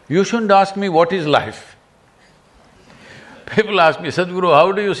 You shouldn't ask me what is life. People ask me, Sadhguru,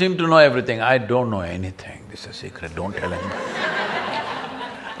 how do you seem to know everything? I don't know anything, this is a secret, don't tell anyone.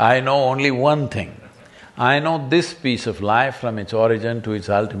 I know only one thing. I know this piece of life from its origin to its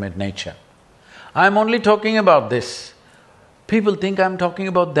ultimate nature. I'm only talking about this. People think I'm talking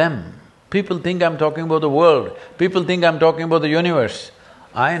about them. People think I'm talking about the world. People think I'm talking about the universe.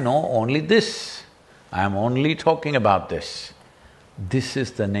 I know only this. I'm only talking about this. This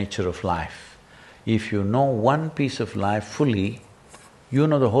is the nature of life. If you know one piece of life fully, you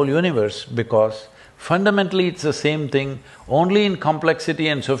know the whole universe because fundamentally it's the same thing, only in complexity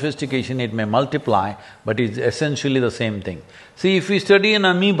and sophistication it may multiply, but it's essentially the same thing. See, if we study an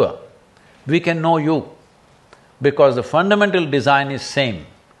amoeba, we can know you because the fundamental design is same.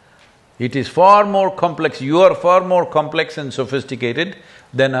 It is far more complex, you are far more complex and sophisticated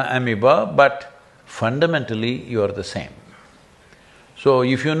than an amoeba, but fundamentally you are the same. So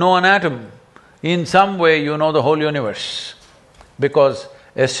if you know an atom, in some way you know the whole universe because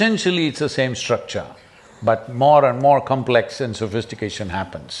essentially it's the same structure, but more and more complex and sophistication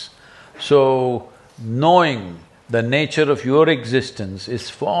happens. So, knowing the nature of your existence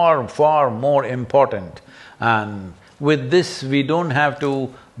is far, far more important, and with this we don't have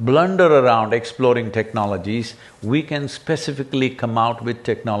to blunder around exploring technologies, we can specifically come out with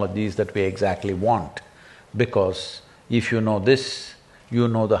technologies that we exactly want. Because if you know this, you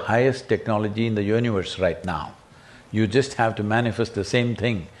know the highest technology in the universe right now. You just have to manifest the same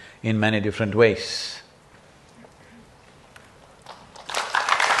thing in many different ways.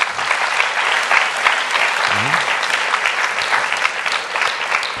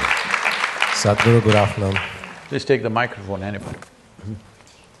 Sadhguru, good afternoon. Please take the microphone, anybody.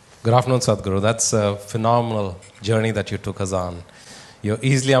 Good afternoon, Sadhguru. That's a phenomenal journey that you took us on. You're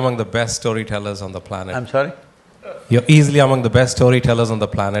easily among the best storytellers on the planet. I'm sorry? You're easily among the best storytellers on the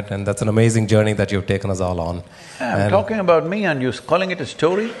planet, and that's an amazing journey that you've taken us all on. I'm talking about me and you're calling it a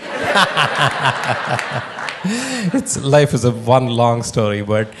story? Life is a one long story,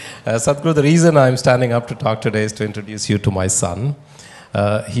 but Sadhguru, the reason I'm standing up to talk today is to introduce you to my son.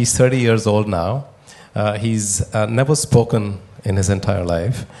 He's 30 years old now. He's never spoken in his entire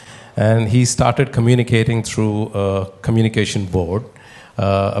life, and he started communicating through a communication board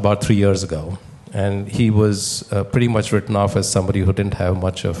about 3 years ago. And he was pretty much written off as somebody who didn't have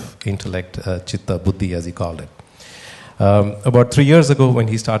much of intellect, chitta, buddhi as he called it. About 3 years ago when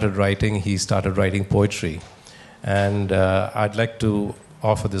he started writing poetry. And I'd like to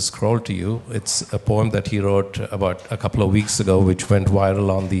offer this scroll to you. It's a poem that he wrote about a couple of weeks ago, which went viral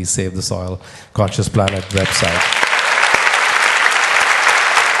on the Save the Soil Conscious Planet website.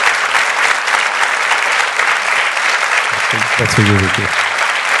 That's for you, Vicky.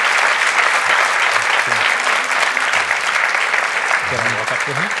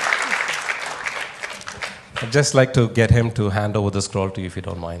 I'd just like to get him to hand over the scroll to you if you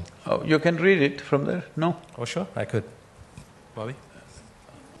don't mind. Oh, you can read it from there? No? Oh, sure, I could. Bobby?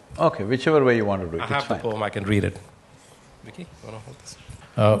 Okay, whichever way you want to do it, I have it's fine. the poem, I can read it. Vicky, you want to hold this?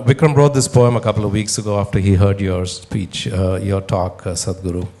 Vikram wrote this poem a couple of weeks ago after he heard your speech, your talk,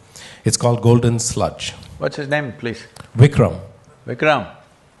 Sadhguru. It's called Golden Sludge. What's his name, please? Vikram. Vikram.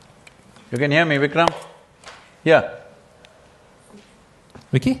 You can hear me, Vikram? Yeah.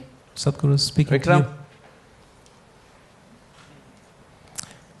 Vicky, Sadhguru is speaking Vikram? to you.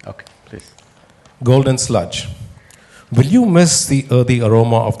 Okay, please. Golden sludge. Will you miss the earthy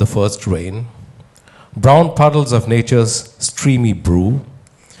aroma of the first rain? Brown puddles of nature's streamy brew?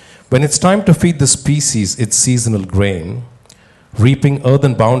 When it's time to feed the species its seasonal grain, reaping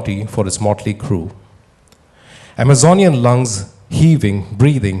earthen bounty for its motley crew. Amazonian lungs heaving,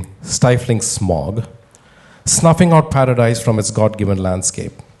 breathing, stifling smog, snuffing out paradise from its God-given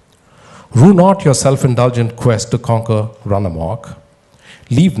landscape. Rue not your self-indulgent quest to conquer run amok.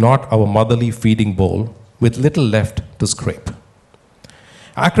 Leave not our motherly feeding bowl with little left to scrape.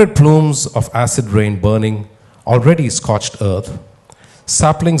 Acrid plumes of acid rain burning already scorched earth,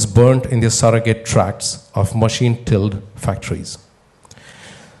 saplings burnt in their surrogate tracts of machine-tilled factories.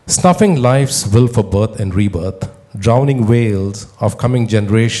 Snuffing life's will for birth and rebirth, drowning wails of coming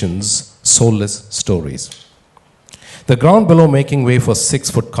generations' soulless stories. The ground below making way for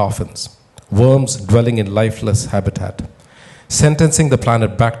 6-foot coffins, worms dwelling in lifeless habitat, sentencing the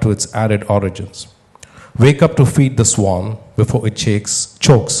planet back to its arid origins. Wake up to feed the swan before it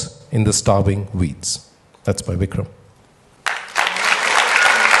chokes in the starving weeds. That's by Vikram.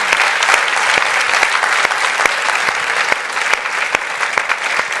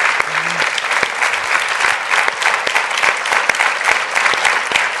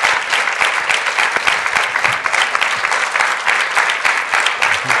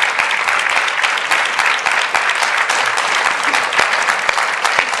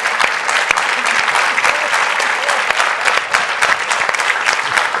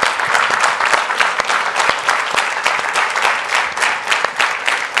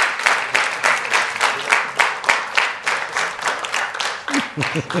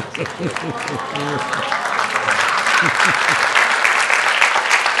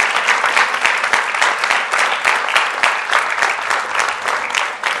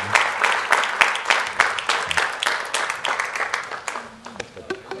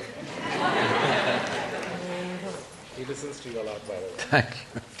 He listens to you a lot, by the way. Thank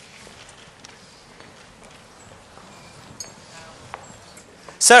you.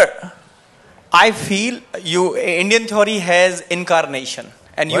 Sir, I feel Indian theory has incarnation,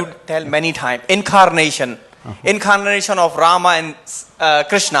 and you tell many times incarnation, incarnation of Rama and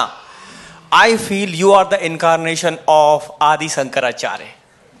Krishna. I feel you are the incarnation of Adi Sankaracharya.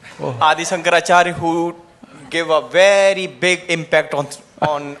 Adi Sankaracharya, who gave a very big impact on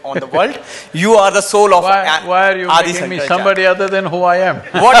the world. You are the soul of Why are you Adi making me Sankaracharya. somebody other than who I am?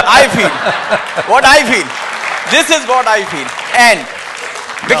 What I feel. This is what I feel. And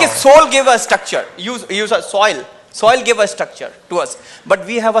because soul give us structure. Use a soil. Soil give us structure to us. But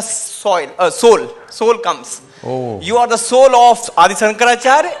we have a soul. Soul comes. Oh. You are the soul of Adi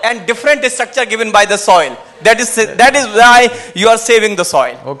Sankaracharya, and different structure given by the soil. That is why you are saving the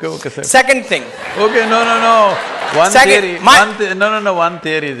soil. Okay, sir. Second thing. Okay, no. One Second, theory. One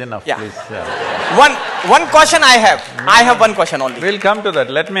theory is enough, Yeah. please. One question I have. I have one question only. We'll come to that.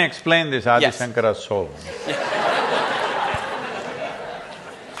 Let me explain this Adi Yes. Shankara's soul.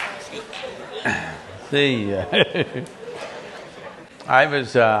 See, I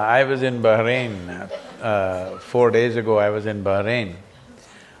was in Bahrain 4 days ago. I was in Bahrain.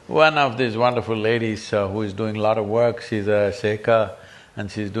 One of these wonderful ladies who is doing a lot of work, she's a Sheikha and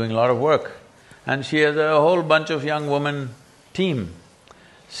she's doing a lot of work. And she has a whole bunch of young women team.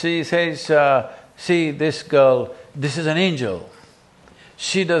 She says, see this girl, this is an angel.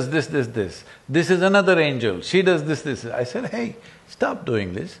 She does this. This is another angel, she does this. I said, hey, stop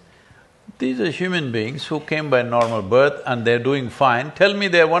doing this. These are human beings who came by normal birth and they're doing fine. Tell me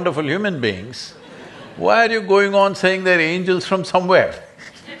they're wonderful human beings. Why are you going on saying they're angels from somewhere?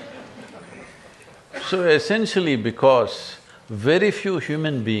 So essentially because very few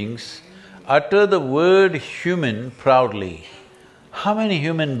human beings utter the word human proudly. How many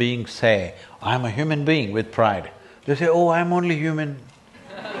human beings say, I'm a human being with pride? They say, oh, I'm only human.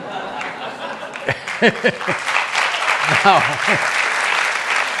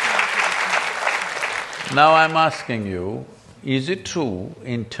 Now I'm asking you, is it true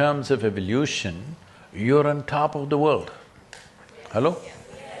in terms of evolution, you're on top of the world? Hello?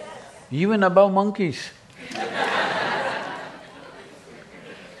 Even above monkeys.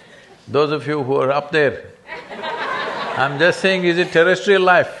 Those of you who are up there, I'm just saying, is it terrestrial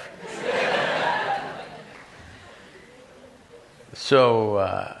life?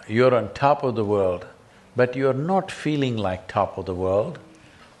 So, you're on top of the world, but you're not feeling like top of the world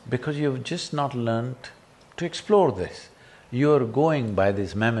because you've just not learnt to explore this. You're going by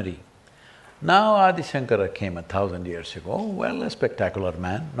this memory. Now Adi Shankara came 1,000 years ago, well, a spectacular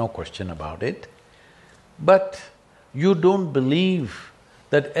man, no question about it. But you don't believe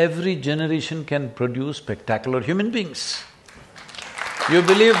that every generation can produce spectacular human beings. You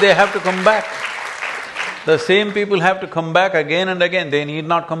believe they have to come back. The same people have to come back again and again, they need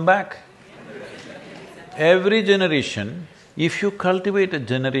not come back. Every generation, if you cultivate a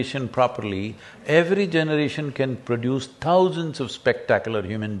generation properly, every generation can produce thousands of spectacular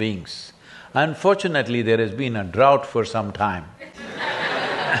human beings. Unfortunately, there has been a drought for some time.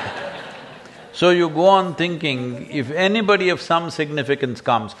 So you go on thinking, if anybody of some significance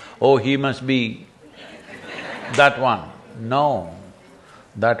comes, oh, he must be that one. No,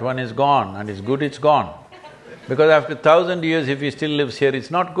 that one is gone and it's good it's gone. Because after 1,000 years, if he still lives here,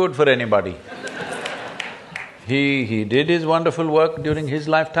 it's not good for anybody. He did his wonderful work during his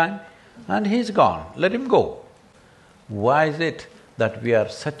lifetime and he's gone, let him go. Why is it that we are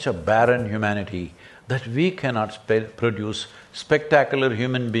such a barren humanity that we cannot produce spectacular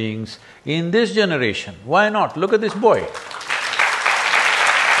human beings in this generation? Why not? Look at this boy.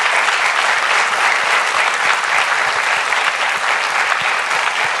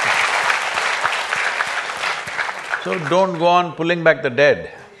 So don't go on pulling back the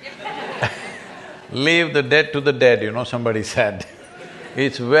dead. Leave the dead to the dead, somebody said.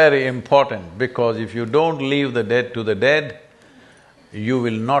 It's very important because if you don't leave the dead to the dead, you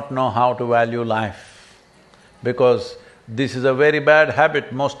will not know how to value life. Because this is a very bad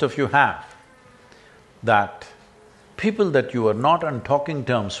habit most of you have, that people that you were not on talking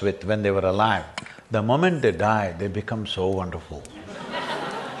terms with when they were alive, the moment they die, they become so wonderful.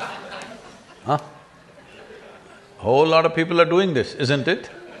 Huh? Whole lot of people are doing this, isn't it?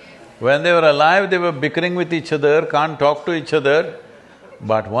 When they were alive, they were bickering with each other, can't talk to each other.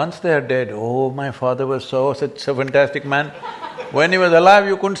 But once they are dead, oh, my father was such a fantastic man. When he was alive,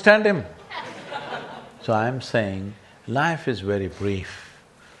 you couldn't stand him. So I'm saying, life is very brief.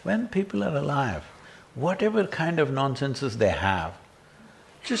 When people are alive, whatever kind of nonsenses they have,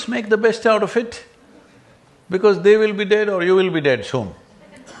 just make the best out of it. Because they will be dead or you will be dead soon.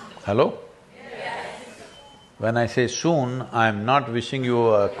 Hello? When I say soon, I'm not wishing you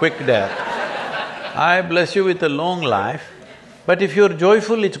a quick death. I bless you with a long life, but if you're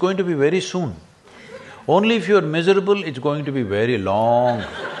joyful, it's going to be very soon. Only if you're miserable, it's going to be very long.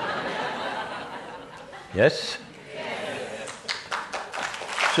 Yes?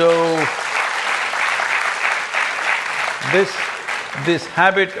 So, this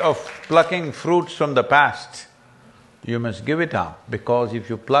habit of plucking fruits from the past, you must give it up, because if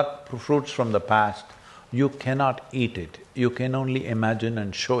you pluck fruits from the past, you cannot eat it, you can only imagine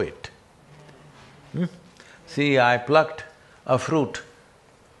and show it. See, I plucked a fruit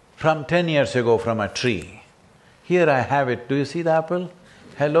from 10 years ago from a tree. Here I have it, do you see the apple?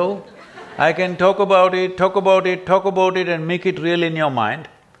 Hello? I can talk about it, talk about it, talk about it and make it real in your mind,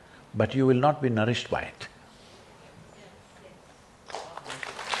 but you will not be nourished by it.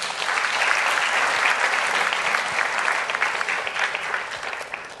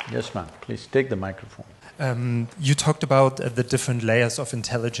 Yes, ma'am, please take the microphone. You talked about the different layers of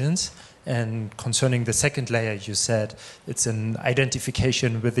intelligence, and concerning the second layer you said it's an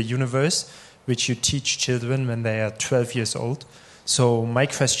identification with the universe, which you teach children when they are 12 years old. So my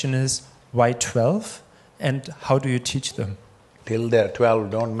question is, why 12 and how do you teach them? Till they're 12,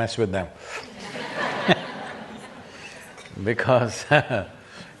 don't mess with them. Because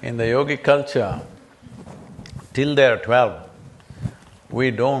in the yogic culture, till they're 12, we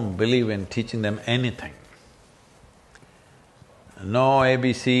don't believe in teaching them anything. No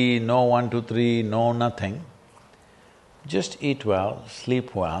ABC, no 1, 2, 3, no nothing. Just eat well,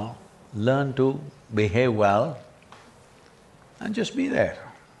 sleep well, learn to behave well, and just be there.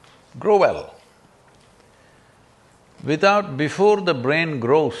 Grow well. Before the brain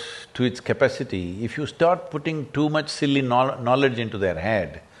grows to its capacity, if you start putting too much silly knowledge into their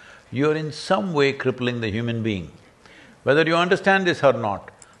head, you're in some way crippling the human being. Whether you understand this or not,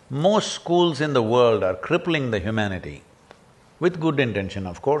 most schools in the world are crippling the humanity. With good intention,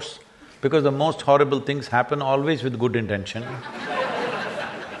 of course, because the most horrible things happen always with good intention.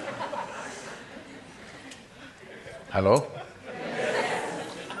 Hello?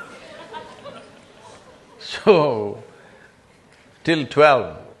 So, till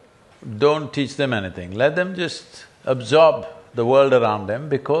 12, don't teach them anything. Let them just absorb the world around them,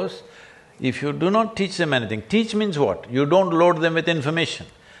 because if you do not teach them anything, teach means what? You don't load them with information.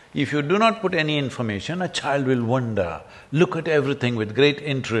 If you do not put any information, a child will wonder, look at everything with great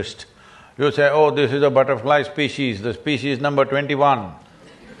interest. You say, oh, this is a butterfly species, the species number 21.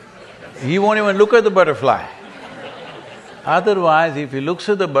 He won't even look at the butterfly. Otherwise, if he looks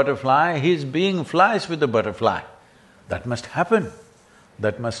at the butterfly, his being flies with the butterfly. That must happen.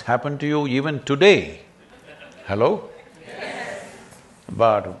 That must happen to you even today. Hello? Yes.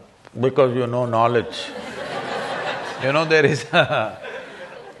 But because you know knowledge, there is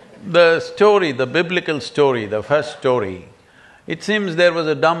the story, the biblical story, the first story, it seems there was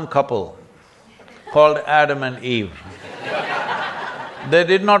a dumb couple called Adam and Eve. They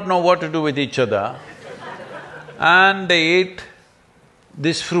did not know what to do with each other and they ate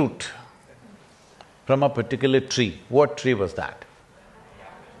this fruit from a particular tree. What tree was that?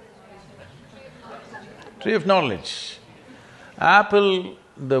 Tree of knowledge. Apple,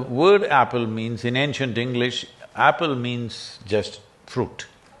 the word apple means, in ancient English, apple means just fruit.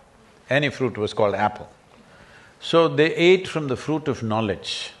 Any fruit was called apple. So they ate from the fruit of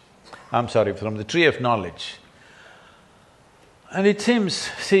knowledge. I'm sorry, from the tree of knowledge. And it seems,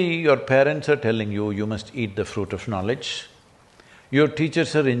 see, your parents are telling you, you must eat the fruit of knowledge. Your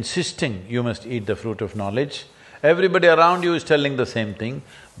teachers are insisting you must eat the fruit of knowledge. Everybody around you is telling the same thing,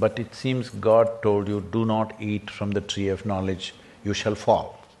 but it seems God told you, do not eat from the tree of knowledge, you shall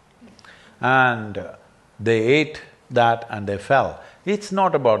fall. And they ate that and they fell. It's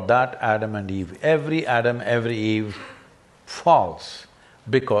not about that Adam and Eve. Every Adam, every Eve falls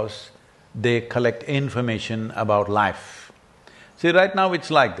because they collect information about life. See, right now it's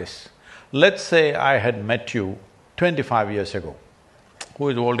like this. Let's say I had met you 25 years ago. Who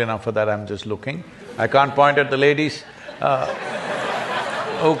is old enough for that? I'm just looking. I can't point at the ladies.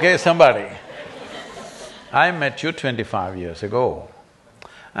 Okay, somebody. I met you 25 years ago.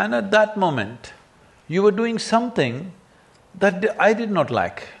 And at that moment, you were doing something that I did not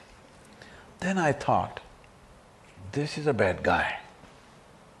like. Then I thought, this is a bad guy.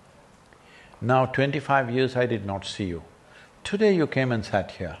 Now 25 years I did not see you. Today you came and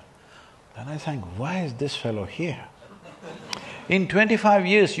sat here. Then I think, why is this fellow here? In 25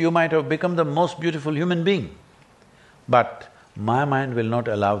 years you might have become the most beautiful human being. But my mind will not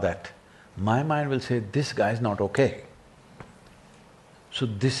allow that. My mind will say, this guy is not okay. So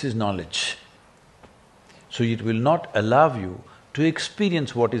this is knowledge. So it will not allow you to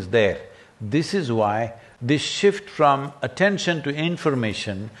experience what is there. This is why this shift from attention to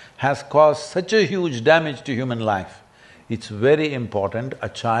information has caused such a huge damage to human life. It's very important a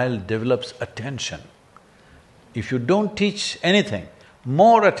child develops attention. If you don't teach anything,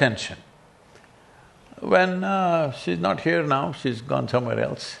 more attention. When she's not here now, she's gone somewhere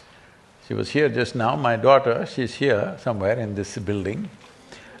else. She was here just now, my daughter, she's here somewhere in this building.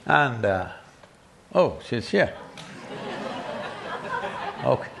 And oh, she's here.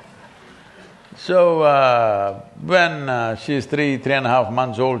 Okay. So, when she's 3.5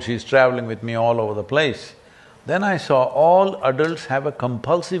 months old, she's traveling with me all over the place. Then I saw all adults have a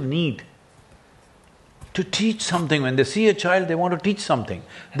compulsive need to teach something. When they see a child, they want to teach something.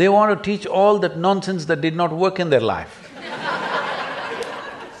 They want to teach all that nonsense that did not work in their life.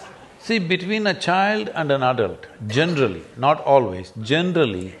 See, between a child and an adult, generally, not always,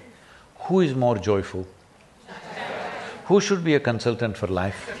 generally, who is more joyful? Who should be a consultant for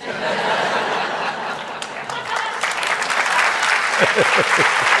life?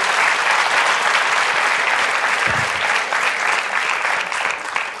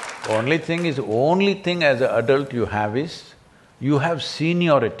 Only thing as an adult you have is, you have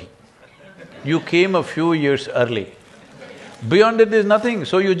seniority. You came a few years early. Beyond it is nothing,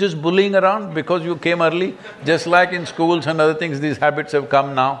 so you're just bullying around because you came early. Just like in schools and other things, these habits have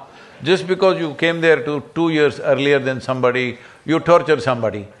come now. Just because you came there 2 years earlier than somebody, you torture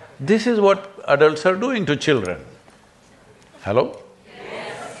somebody. This is what adults are doing to children. Hello?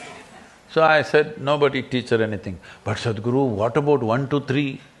 Yes. So I said, nobody teach her anything. But Sadhguru, what about 1, 2,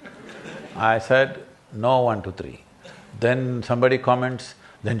 3? I said, no 1, 2, 3. Then somebody comments,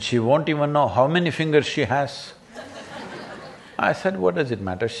 then she won't even know how many fingers she has. I said, what does it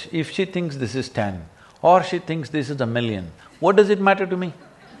matter? If she thinks this is 10 or she thinks this is 1,000,000, what does it matter to me?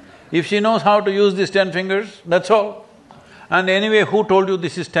 If she knows how to use these 10 fingers, that's all. And anyway, who told you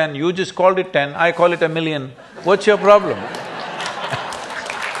this is 10? You just called it 10, I call it 1,000,000. What's your problem?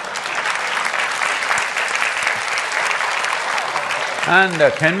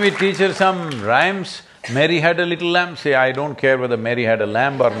 And can we teach her some rhymes? Mary had a little lamb, say, I don't care whether Mary had a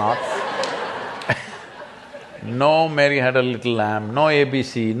lamb or not. No Mary had a little lamb, no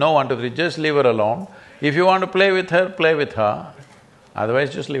ABC, no 1, 2, 3, just leave her alone. If you want to play with her,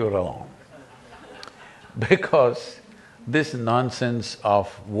 otherwise just leave her alone. Because this nonsense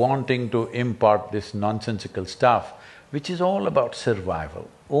of wanting to impart this nonsensical stuff, which is all about survival.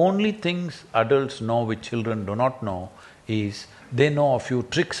 Only things adults know which children do not know is, they know a few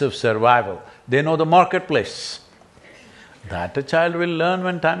tricks of survival, they know the marketplace. That a child will learn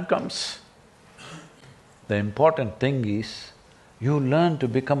when time comes. The important thing is, you learn to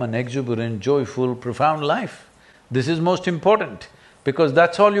become an exuberant, joyful, profound life. This is most important, because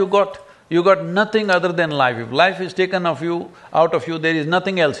that's all you got. You got nothing other than life. If life is taken out of you, there is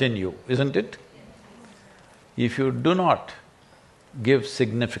nothing else in you, isn't it? If you do not give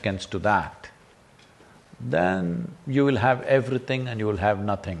significance to that, then you will have everything and you will have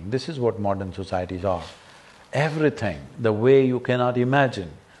nothing. This is what modern societies are. Everything, the way you cannot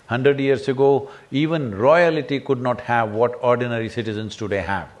imagine. 100 years ago, even royalty could not have what ordinary citizens today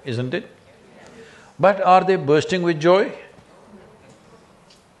have, isn't it? But are they bursting with joy?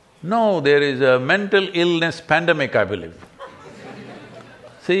 No, there is a mental illness pandemic, I believe.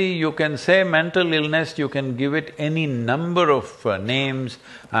 See, you can say mental illness, you can give it any number of names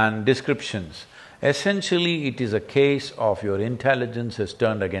and descriptions. Essentially, it is a case of your intelligence has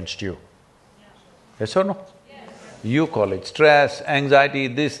turned against you. Yes or no? Yes. You call it stress, anxiety,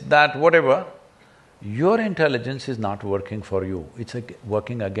 this, that, whatever. Your intelligence is not working for you, it's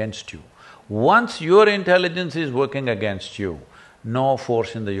working against you. Once your intelligence is working against you, no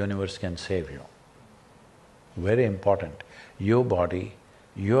force in the universe can save you. Very important. Your body,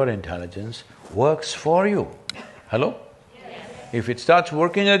 your intelligence works for you. Hello? Yes. If it starts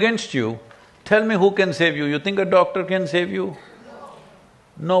working against you, tell me who can save you? You think a doctor can save you? No.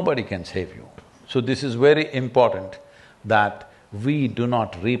 Nobody can save you. So this is very important that we do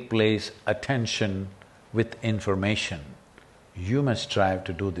not replace attention with information. You must strive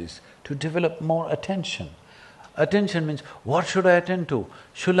to do this, to develop more attention. Attention means, what should I attend to?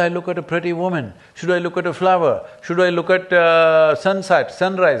 Should I look at a pretty woman? Should I look at a flower? Should I look at sunset,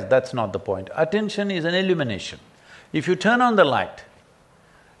 sunrise? That's not the point. Attention is an illumination. If you turn on the light,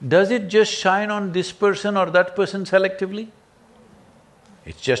 does it just shine on this person or that person selectively?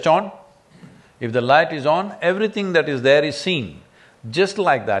 It's just on. If the light is on, everything that is there is seen. Just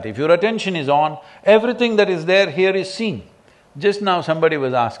like that, if your attention is on, everything that is there here is seen. Just now somebody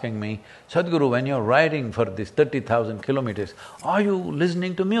was asking me, Sadhguru, when you're riding for this 30,000 kilometers, are you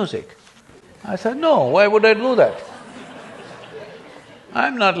listening to music? I said, no, why would I do that?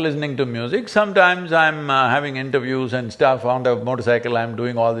 I'm not listening to music. Sometimes I'm having interviews and stuff on the motorcycle, I'm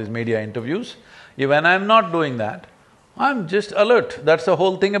doing all these media interviews. When I'm not doing that, I'm just alert. That's the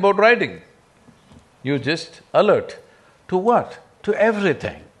whole thing about riding. You just alert. To what? To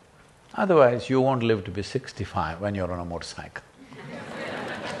everything. Otherwise, you won't live to be 65 when you're on a motorcycle.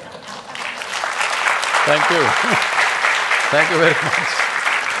 Thank you. Thank you very much.